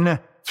 14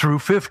 through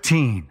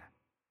 15.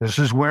 This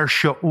is where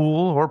Shaul,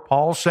 or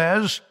Paul,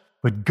 says,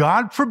 "But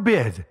God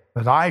forbid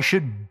that I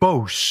should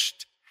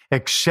boast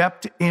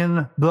except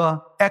in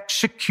the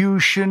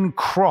execution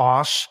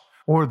cross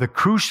or the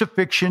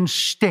crucifixion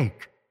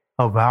stake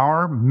of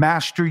our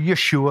Master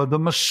Yeshua the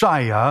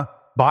Messiah,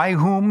 by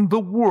whom the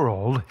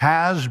world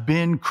has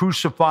been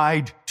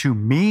crucified to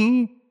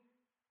me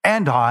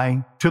and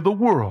I to the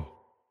world.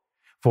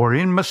 For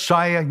in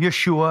Messiah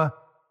Yeshua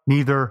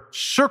neither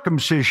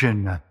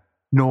circumcision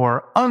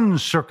nor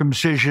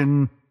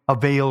uncircumcision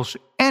avails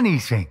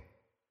anything,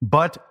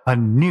 but a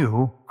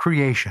new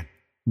creation."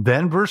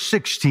 Then verse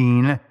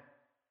 16,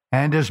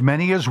 "And as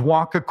many as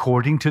walk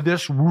according to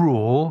this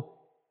rule,"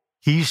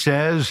 he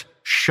says,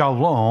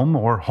 "shalom,"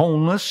 or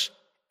wholeness,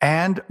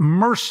 "and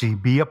mercy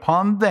be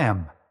upon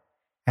them,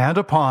 and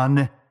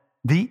upon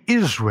the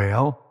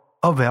Israel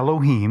of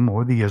Elohim,"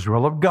 or the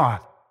Israel of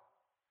God.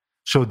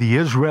 So the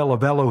Israel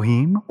of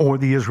Elohim, or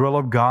the Israel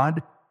of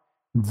God,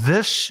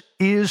 this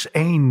is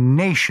a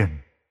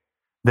nation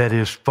that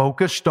is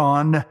focused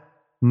on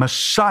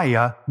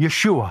Messiah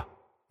Yeshua.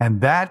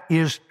 And that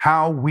is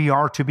how we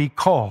are to be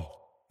called.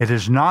 It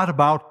is not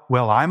about,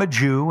 well, I'm a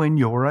Jew and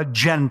you're a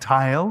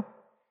Gentile.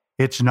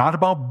 It's not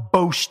about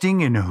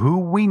boasting in who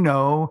we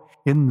know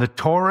in the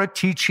Torah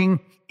teaching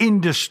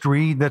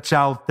industry that's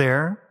out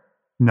there.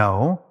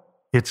 No,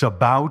 it's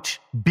about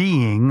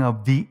being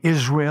of the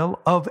Israel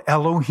of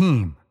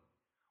Elohim,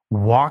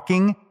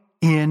 walking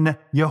in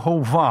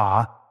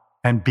Yehovah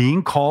and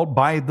being called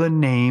by the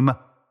name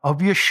of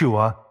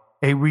Yeshua,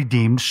 a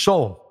redeemed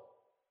soul,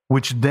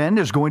 which then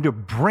is going to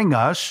bring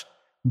us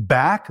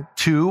back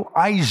to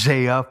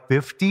Isaiah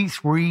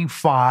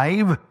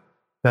 53:5,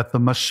 that the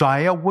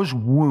Messiah was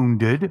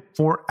wounded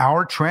for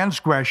our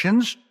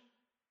transgressions,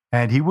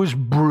 and he was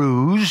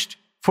bruised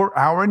for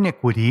our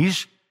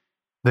iniquities.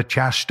 The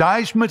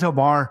chastisement of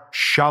our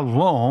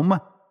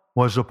shalom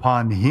was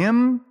upon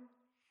him,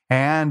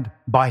 and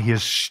by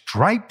his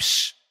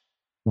stripes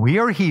we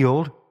are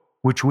healed.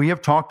 which we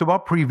have talked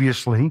about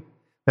previously,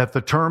 that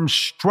the term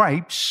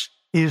stripes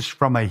is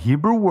from a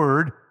Hebrew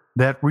word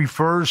that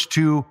refers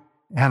to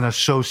an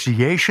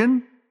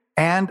association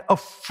and a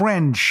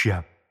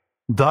friendship.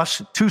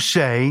 Thus, to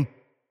say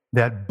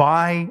that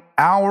by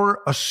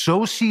our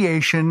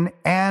association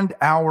and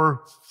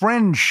our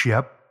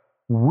friendship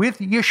with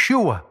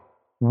Yeshua,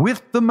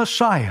 with the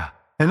Messiah,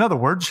 in other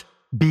words,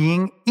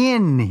 being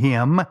in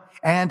him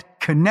and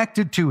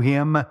connected to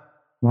him,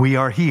 we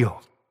are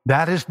healed.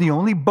 That is the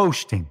only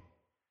boasting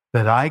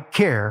that I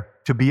care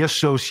to be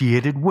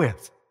associated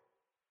with.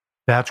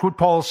 That's what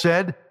Paul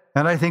said,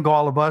 and I think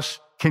all of us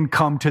can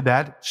come to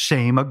that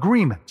same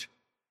agreement.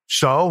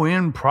 So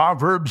in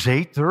Proverbs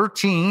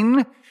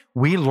 8:13,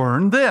 we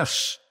learn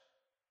this: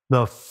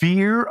 the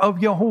fear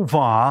of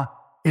Jehovah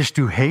is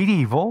to hate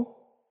evil,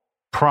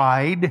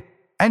 pride,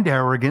 and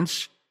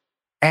arrogance,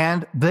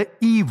 and the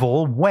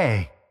evil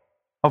way.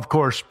 Of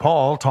course,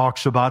 Paul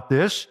talks about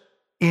this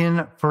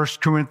in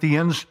 1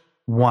 Corinthians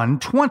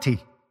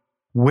 1:20.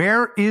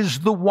 Where is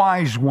the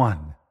wise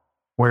one?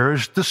 Where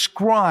is the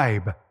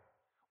scribe?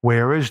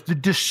 Where is the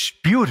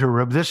disputer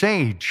of this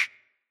age?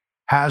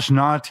 Has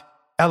not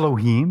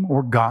Elohim,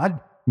 or God,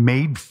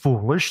 made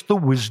foolish the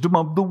wisdom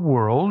of the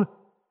world?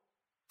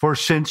 For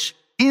since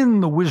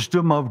in the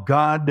wisdom of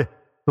God,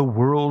 the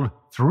world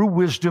through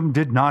wisdom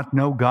did not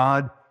know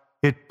God,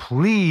 it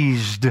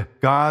pleased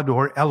God,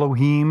 or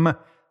Elohim,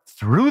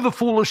 through the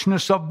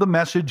foolishness of the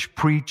message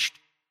preached,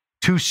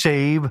 to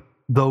save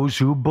those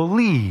who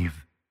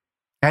believe.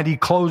 And he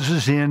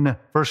closes in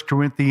 1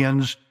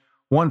 Corinthians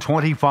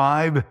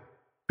 1:25,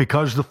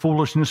 because the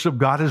foolishness of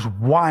God is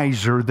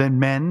wiser than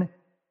men,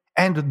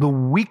 and the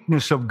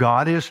weakness of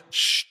God is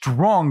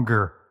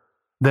stronger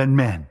than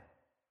men.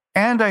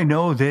 And I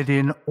know that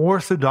in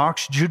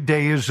Orthodox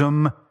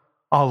Judaism,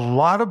 a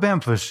lot of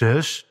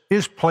emphasis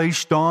is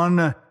placed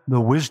on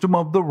the wisdom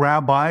of the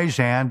rabbis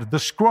and the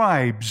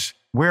scribes,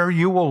 where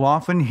you will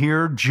often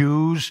hear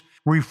Jews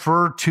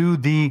refer to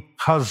the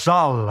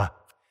Chazal,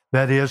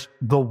 that is,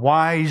 the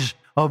wise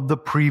of the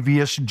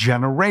previous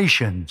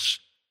generations.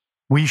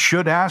 We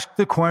should ask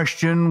the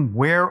question,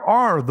 where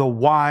are the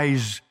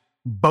wise,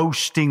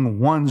 boasting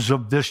ones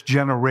of this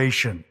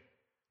generation?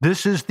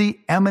 This is the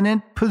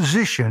eminent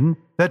position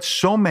that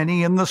so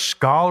many in the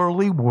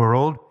scholarly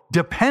world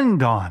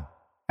depend on.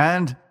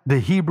 And the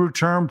Hebrew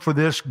term for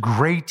this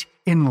great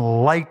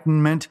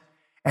enlightenment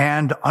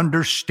and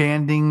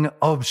understanding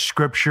of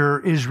Scripture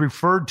is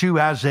referred to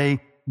as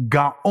a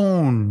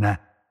Gaon,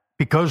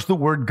 because the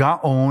word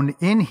Gaon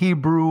in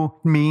Hebrew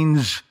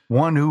means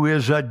one who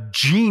is a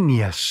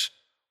genius.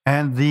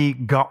 And the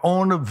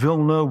Gaon of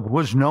Vilna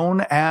was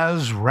known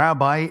as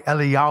Rabbi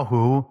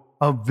Eliyahu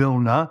of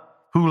Vilna,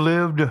 who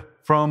lived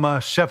from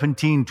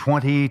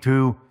 1720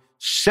 to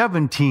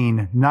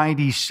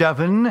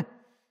 1797.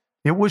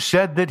 It was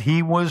said that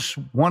he was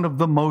one of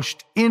the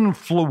most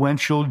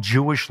influential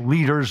Jewish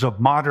leaders of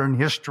modern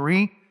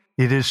history.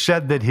 It is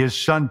said that his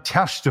son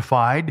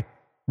testified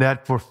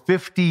that for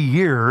 50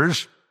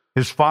 years,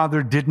 his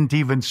father didn't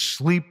even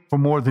sleep for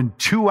more than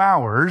 2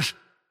 hours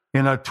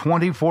in a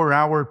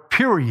 24-hour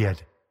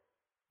period.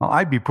 Well,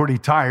 I'd be pretty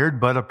tired,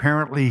 but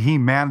apparently he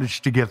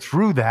managed to get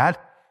through that.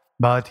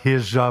 But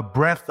his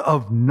breadth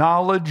of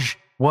knowledge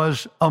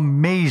was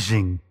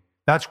amazing.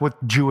 That's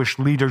what Jewish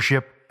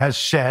leadership has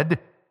said,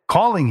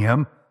 calling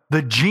him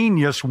the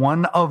genius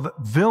one of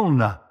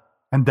Vilna,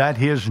 and that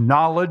his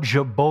knowledge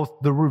of both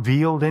the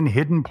revealed and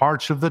hidden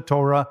parts of the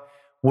Torah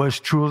was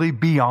truly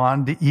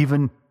beyond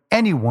even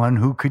anyone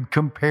who could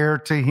compare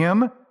to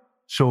him.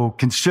 So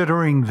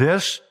considering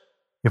this,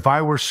 if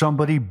I were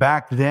somebody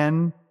back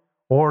then,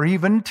 or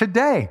even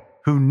today,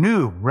 who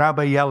knew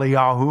Rabbi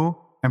Eliyahu,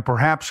 and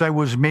perhaps I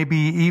was maybe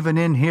even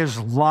in his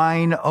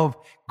line of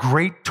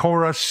great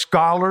Torah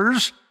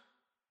scholars,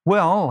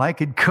 well, I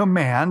could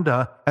command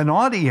an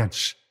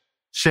audience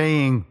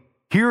saying,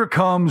 here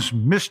comes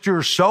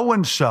Mr.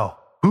 So-and-so,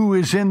 who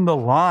is in the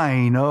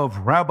line of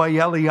Rabbi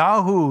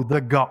Eliyahu,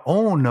 the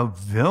Gaon of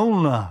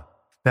Vilna,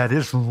 that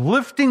is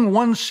lifting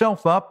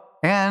oneself up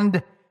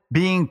and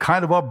being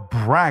kind of a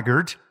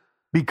braggart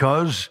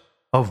because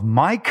of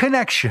my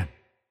connection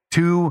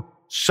to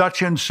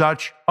such and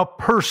such a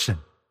person.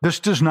 This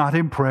does not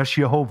impress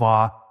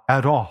Jehovah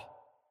at all.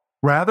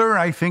 Rather,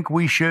 I think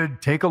we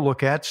should take a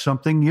look at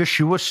something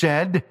Yeshua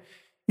said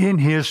in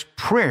his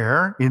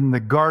prayer in the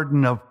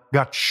Garden of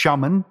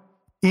Gethsemane.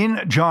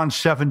 In John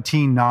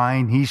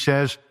 17:9, he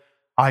says,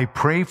 I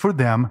pray for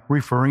them,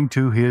 referring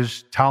to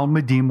his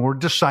Talmidim or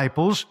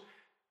disciples.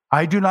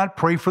 I do not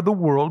pray for the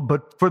world,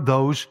 but for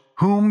those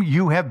whom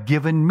you have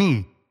given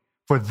me,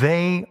 for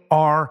they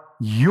are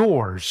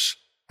yours,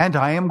 and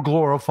I am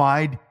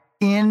glorified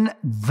in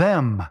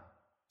them.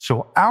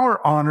 So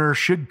our honor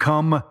should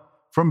come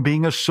from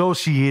being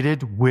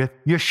associated with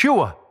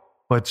Yeshua.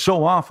 But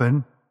so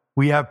often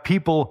we have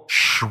people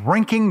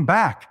shrinking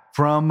back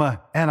from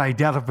an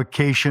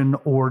identification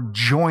or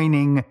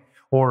joining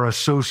or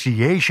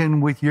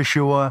association with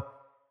Yeshua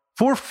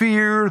for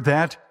fear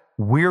that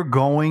we're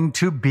going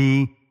to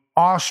be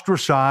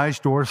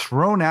ostracized or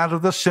thrown out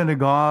of the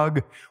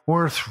synagogue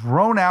or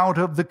thrown out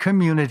of the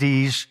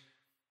communities,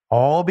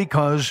 all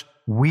because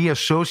we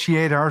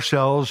associate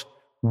ourselves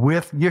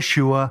with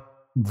Yeshua,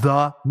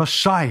 the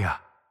Messiah.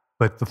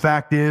 But the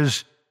fact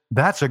is,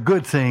 that's a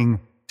good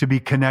thing to be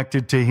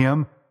connected to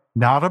him,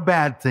 not a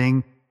bad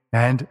thing,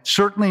 and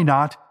certainly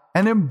not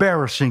an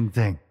embarrassing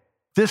thing.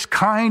 This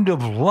kind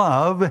of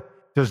love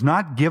does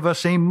not give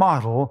us a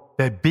model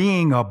that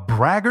being a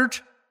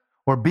braggart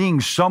or being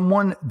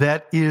someone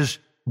that is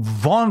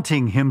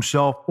vaunting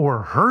himself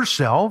or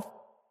herself,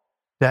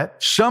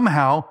 that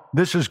somehow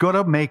this is going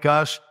to make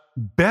us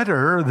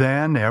better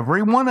than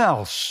everyone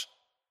else.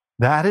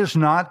 That is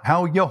not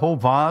how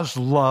Yehovah's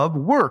love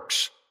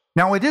works.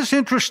 Now, it is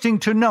interesting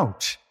to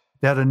note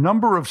that a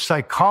number of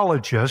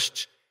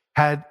psychologists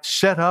had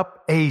set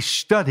up a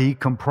study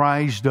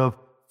comprised of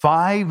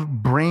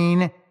 5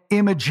 brain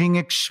imaging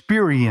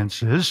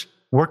experiences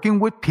working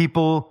with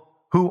people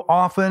who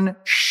often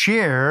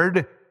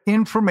shared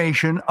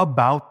information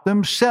about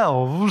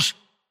themselves.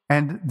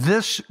 And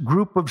this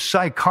group of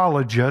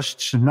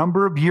psychologists, a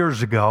number of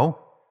years ago,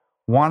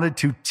 wanted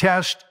to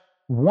test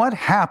what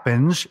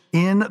happens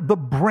in the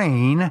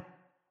brain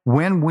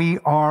when we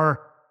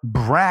are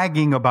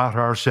bragging about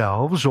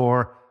ourselves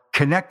or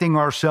connecting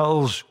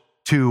ourselves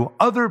to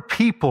other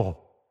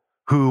people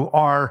who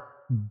are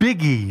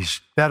biggies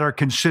that are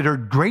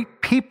considered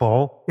great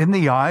people in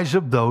the eyes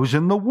of those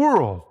in the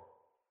world.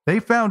 They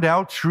found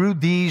out through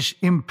these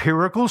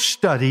empirical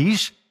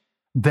studies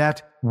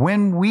that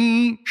when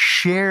we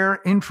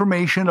share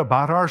information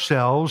about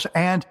ourselves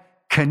and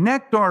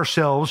connect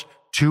ourselves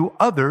to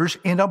others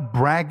in a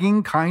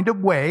bragging kind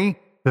of way,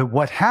 that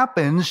what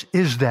happens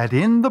is that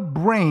in the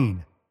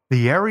brain,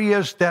 the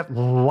areas that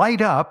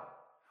light up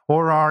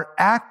or are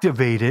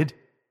activated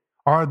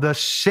are the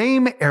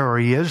same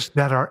areas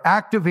that are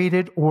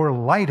activated or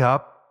light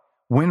up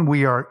when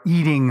we are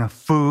eating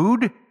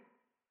food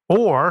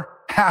or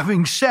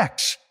having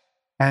sex.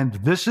 And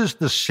this is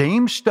the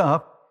same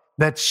stuff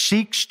that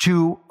seeks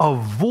to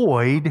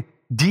avoid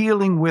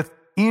dealing with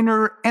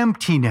inner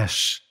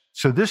emptiness.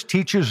 So this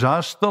teaches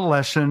us the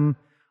lesson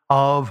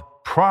of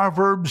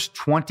Proverbs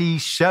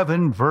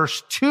 27,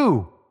 verse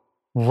 2.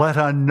 Let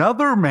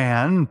another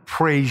man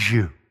praise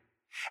you,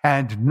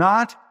 and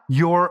not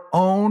your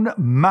own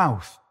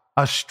mouth,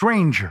 a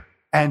stranger,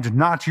 and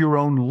not your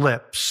own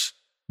lips.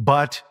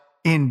 But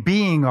in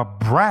being a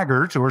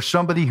braggart or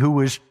somebody who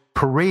is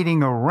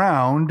parading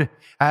around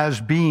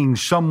as being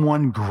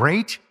someone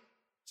great,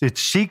 it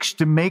seeks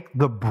to make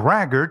the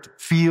braggart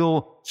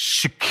feel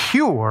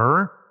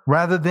secure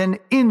rather than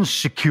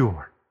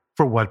insecure.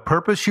 For what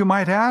purpose, you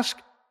might ask?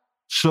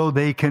 So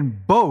they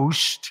can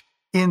boast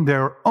in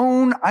their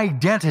own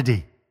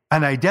identity,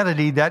 an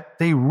identity that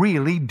they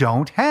really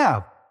don't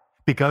have,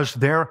 because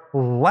they're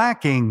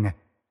lacking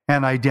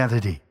an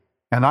identity.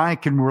 And I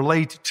can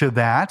relate to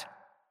that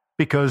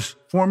because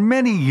for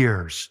many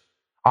years,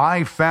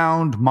 I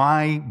found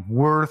my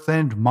worth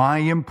and my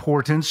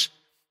importance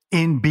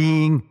in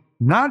being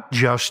not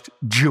just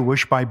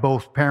Jewish by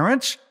both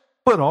parents,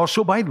 but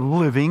also by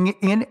living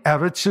in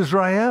Eretz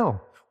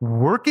Israel,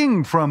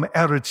 working from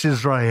Eretz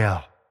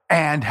Israel,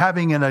 and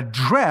having an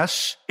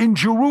address in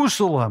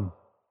Jerusalem.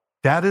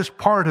 That is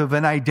part of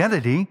an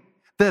identity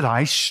that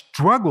I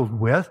struggled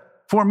with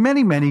for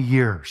many, many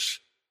years.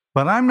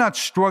 But I'm not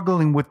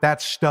struggling with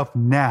that stuff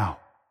now,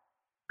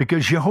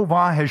 because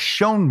Yehovah has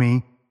shown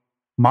me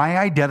my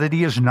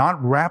identity is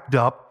not wrapped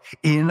up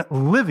in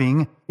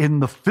living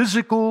in the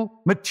physical,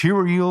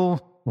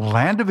 material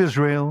land of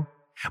Israel.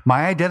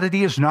 My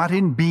identity is not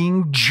in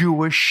being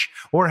Jewish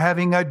or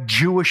having a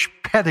Jewish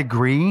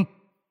pedigree.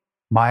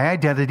 My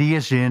identity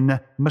is in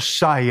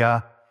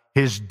Messiah,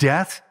 his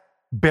death,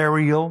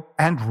 burial,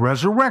 and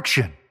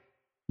resurrection.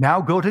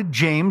 Now go to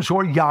James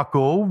or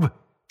Yaakov,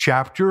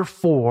 chapter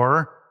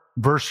 4,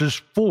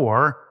 verses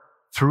 4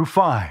 through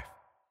 5.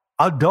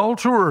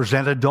 Adulterers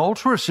and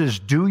adulteresses,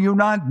 do you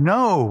not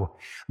know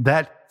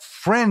that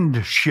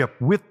friendship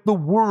with the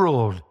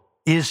world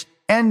is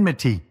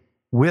enmity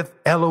with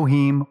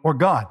Elohim or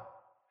God?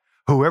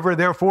 Whoever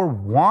therefore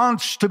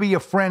wants to be a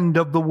friend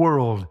of the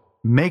world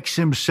makes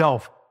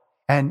himself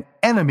an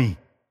enemy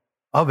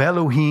of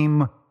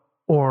Elohim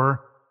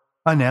or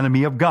an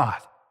enemy of God.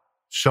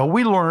 So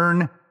we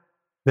learn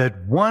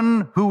that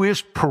one who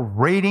is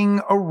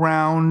parading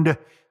around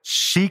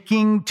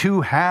seeking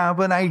to have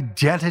an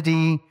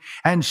identity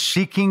and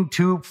seeking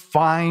to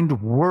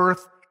find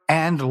worth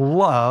and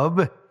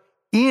love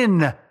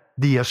in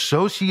the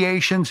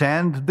associations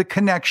and the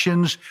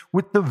connections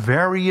with the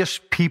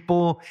various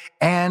people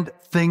and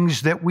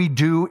things that we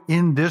do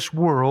in this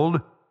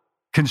world,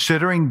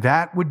 considering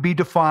that would be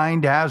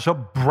defined as a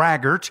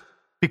braggart,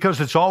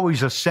 because it's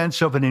always a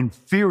sense of an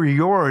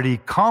inferiority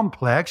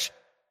complex,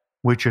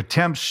 which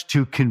attempts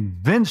to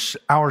convince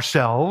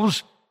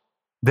ourselves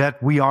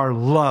that we are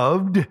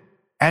loved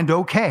and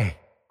okay.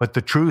 But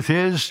the truth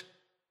is,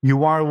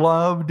 you are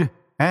loved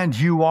and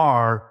you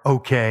are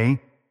okay,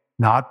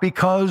 not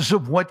because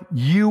of what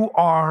you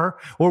are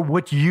or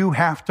what you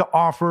have to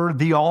offer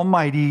the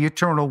Almighty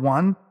Eternal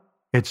One,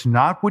 It's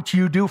not what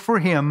you do for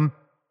him,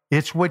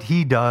 it's what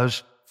he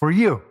does for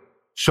you.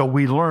 So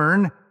we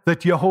learn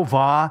that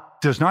Yehovah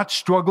does not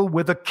struggle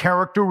with a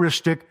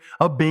characteristic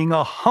of being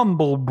a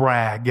humble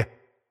brag.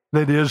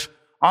 That is,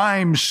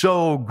 I'm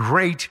so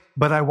great,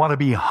 but I want to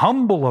be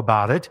humble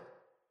about it.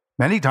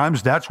 Many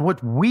times that's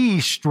what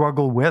we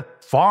struggle with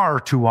far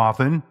too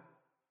often.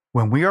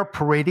 When we are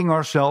parading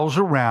ourselves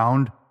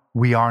around,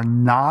 we are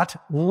not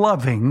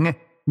loving,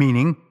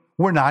 meaning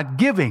we're not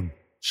giving.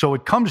 So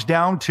it comes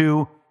down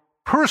to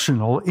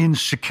personal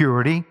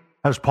insecurity,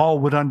 as Paul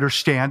would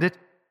understand it.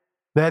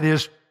 That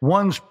is,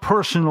 one's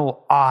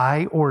personal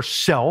I or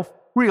self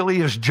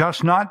really is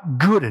just not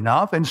good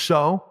enough, and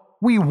so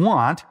we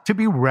want to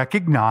be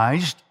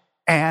recognized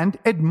and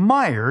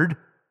admired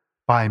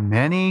by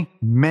many,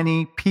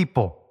 many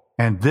people.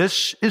 And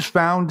this is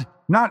found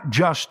not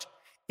just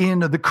in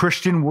the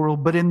Christian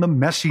world, but in the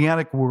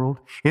Messianic world,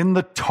 in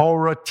the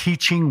Torah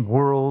teaching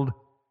world.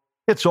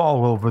 It's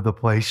all over the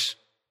place.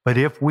 But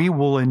if we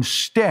will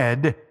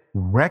instead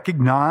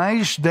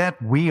recognize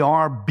that we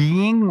are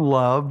being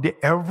loved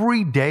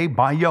every day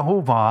by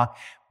Yehovah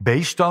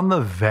based on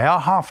the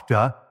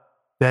Ve'ahavta,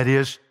 that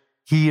is,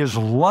 he is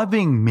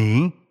loving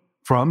me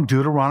from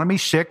Deuteronomy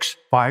 6,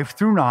 5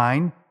 through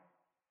 9.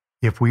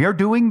 If we are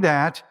doing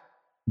that,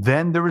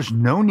 then there is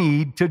no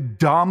need to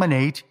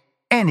dominate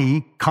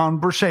any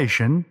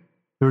conversation.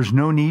 There's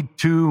no need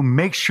to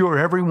make sure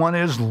everyone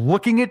is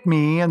looking at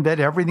me and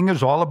that everything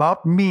is all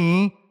about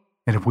me.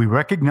 And if we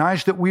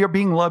recognize that we are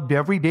being loved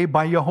every day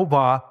by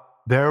Yehovah,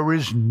 there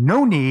is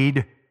no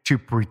need to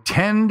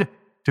pretend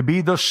to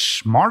be the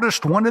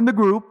smartest one in the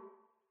group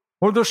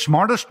or the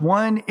smartest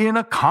one in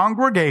a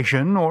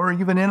congregation or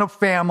even in a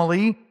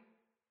family.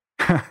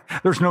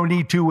 There's no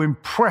need to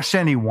impress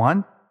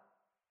anyone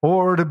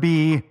or to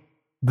be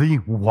the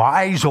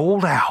wise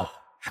old owl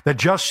that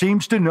just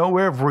seems to know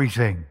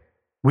everything.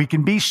 We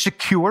can be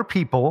secure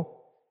people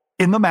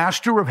in the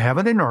Master of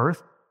heaven and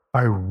earth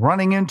by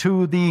running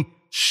into the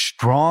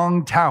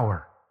strong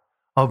tower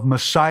of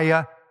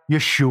Messiah,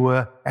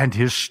 Yeshua, and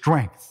his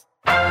strength.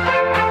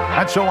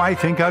 And so I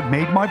think I've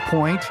made my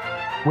point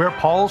where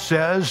Paul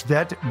says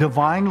that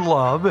divine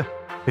love,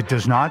 it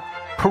does not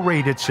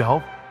parade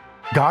itself.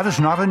 God is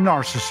not a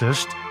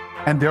narcissist,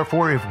 and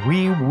therefore if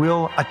we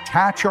will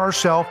attach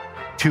ourselves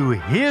to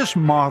his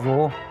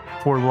model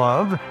for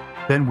love,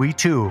 then we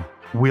too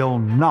will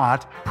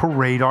not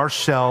parade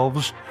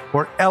ourselves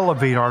or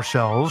elevate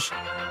ourselves,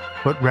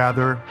 but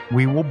rather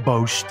we will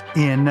boast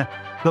in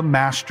the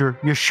Master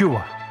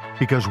Yeshua,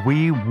 because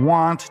we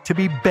want to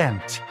be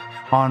bent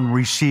on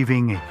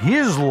receiving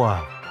his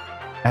love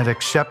and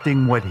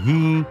accepting what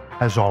he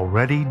has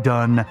already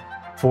done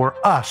for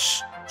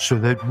us so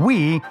that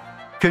we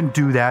can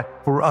do that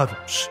for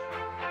others.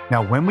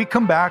 Now, when we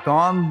come back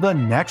on the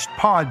next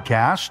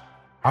podcast,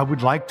 I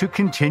would like to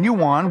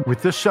continue on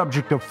with the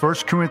subject of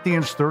 1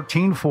 Corinthians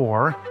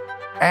 13:4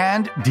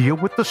 and deal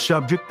with the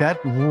subject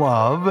that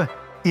love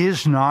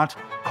is not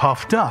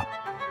puffed up,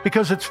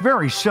 because it's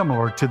very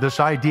similar to this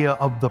idea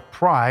of the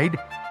pride,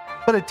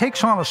 but it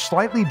takes on a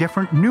slightly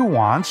different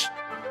nuance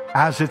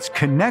as it's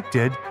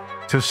connected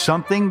to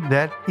something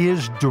that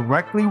is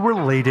directly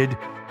related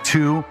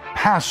to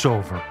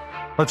Passover.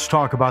 Let's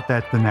talk about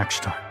that the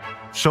next time.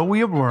 So we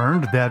have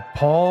learned that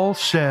Paul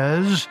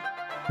says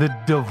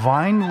that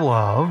divine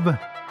love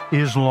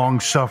is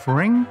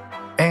long-suffering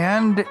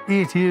and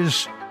it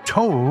is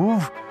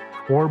tov,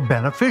 or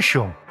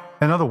beneficial.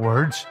 In other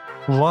words,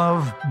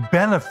 love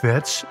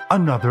benefits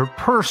another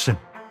person.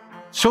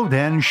 So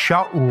then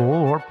Shaul,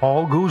 or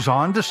Paul, goes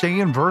on to say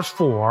in verse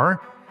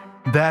 4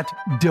 that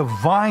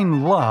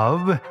divine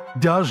love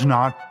does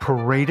not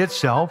parade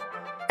itself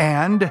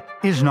and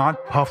is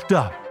not puffed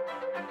up.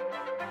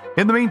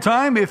 In the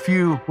meantime, if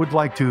you would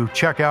like to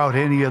check out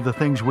any of the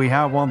things we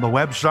have on the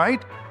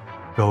website,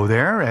 go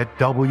there at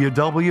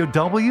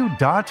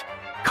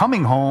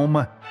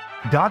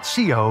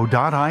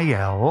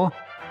www.cominghome.co.il.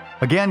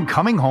 Again,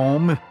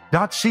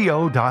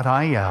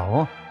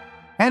 cominghome.co.il.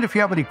 And if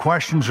you have any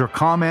questions or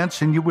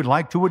comments and you would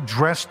like to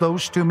address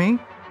those to me,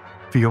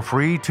 feel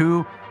free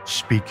to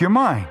speak your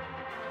mind.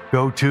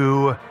 Go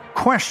to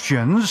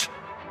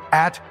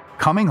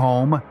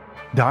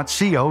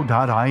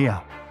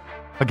questions@cominghome.co.il.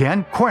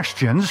 Again,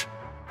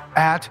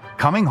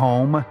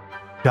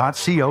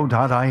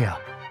 questions@cominghome.co.il.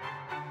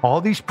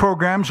 All these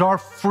programs are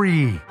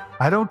free.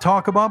 I don't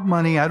talk about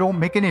money. I don't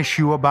make an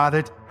issue about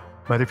it.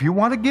 But if you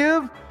want to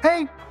give,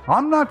 hey,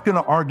 I'm not going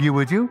to argue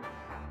with you.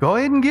 Go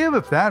ahead and give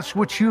if that's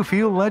what you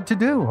feel led to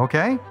do,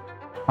 okay?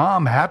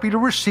 I'm happy to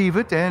receive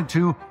it and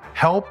to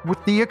help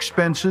with the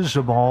expenses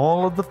of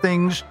all of the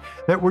things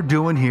that we're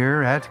doing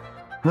here at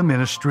the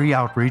ministry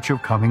outreach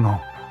of Coming Home.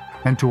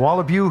 And to all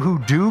of you who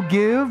do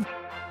give,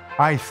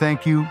 I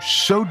thank you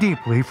so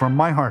deeply from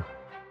my heart.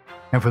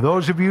 And for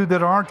those of you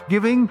that aren't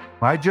giving,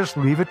 I just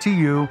leave it to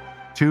you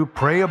to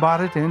pray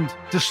about it and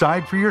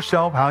decide for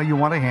yourself how you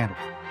want to handle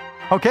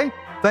it. Okay?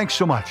 Thanks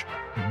so much.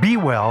 Be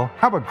well.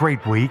 Have a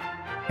great week.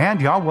 And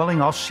Yah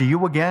willing, I'll see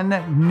you again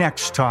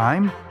next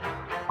time.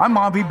 I'm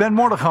Avi Ben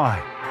Mordechai,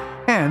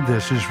 and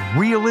this is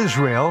Real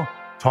Israel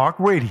Talk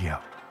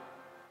Radio.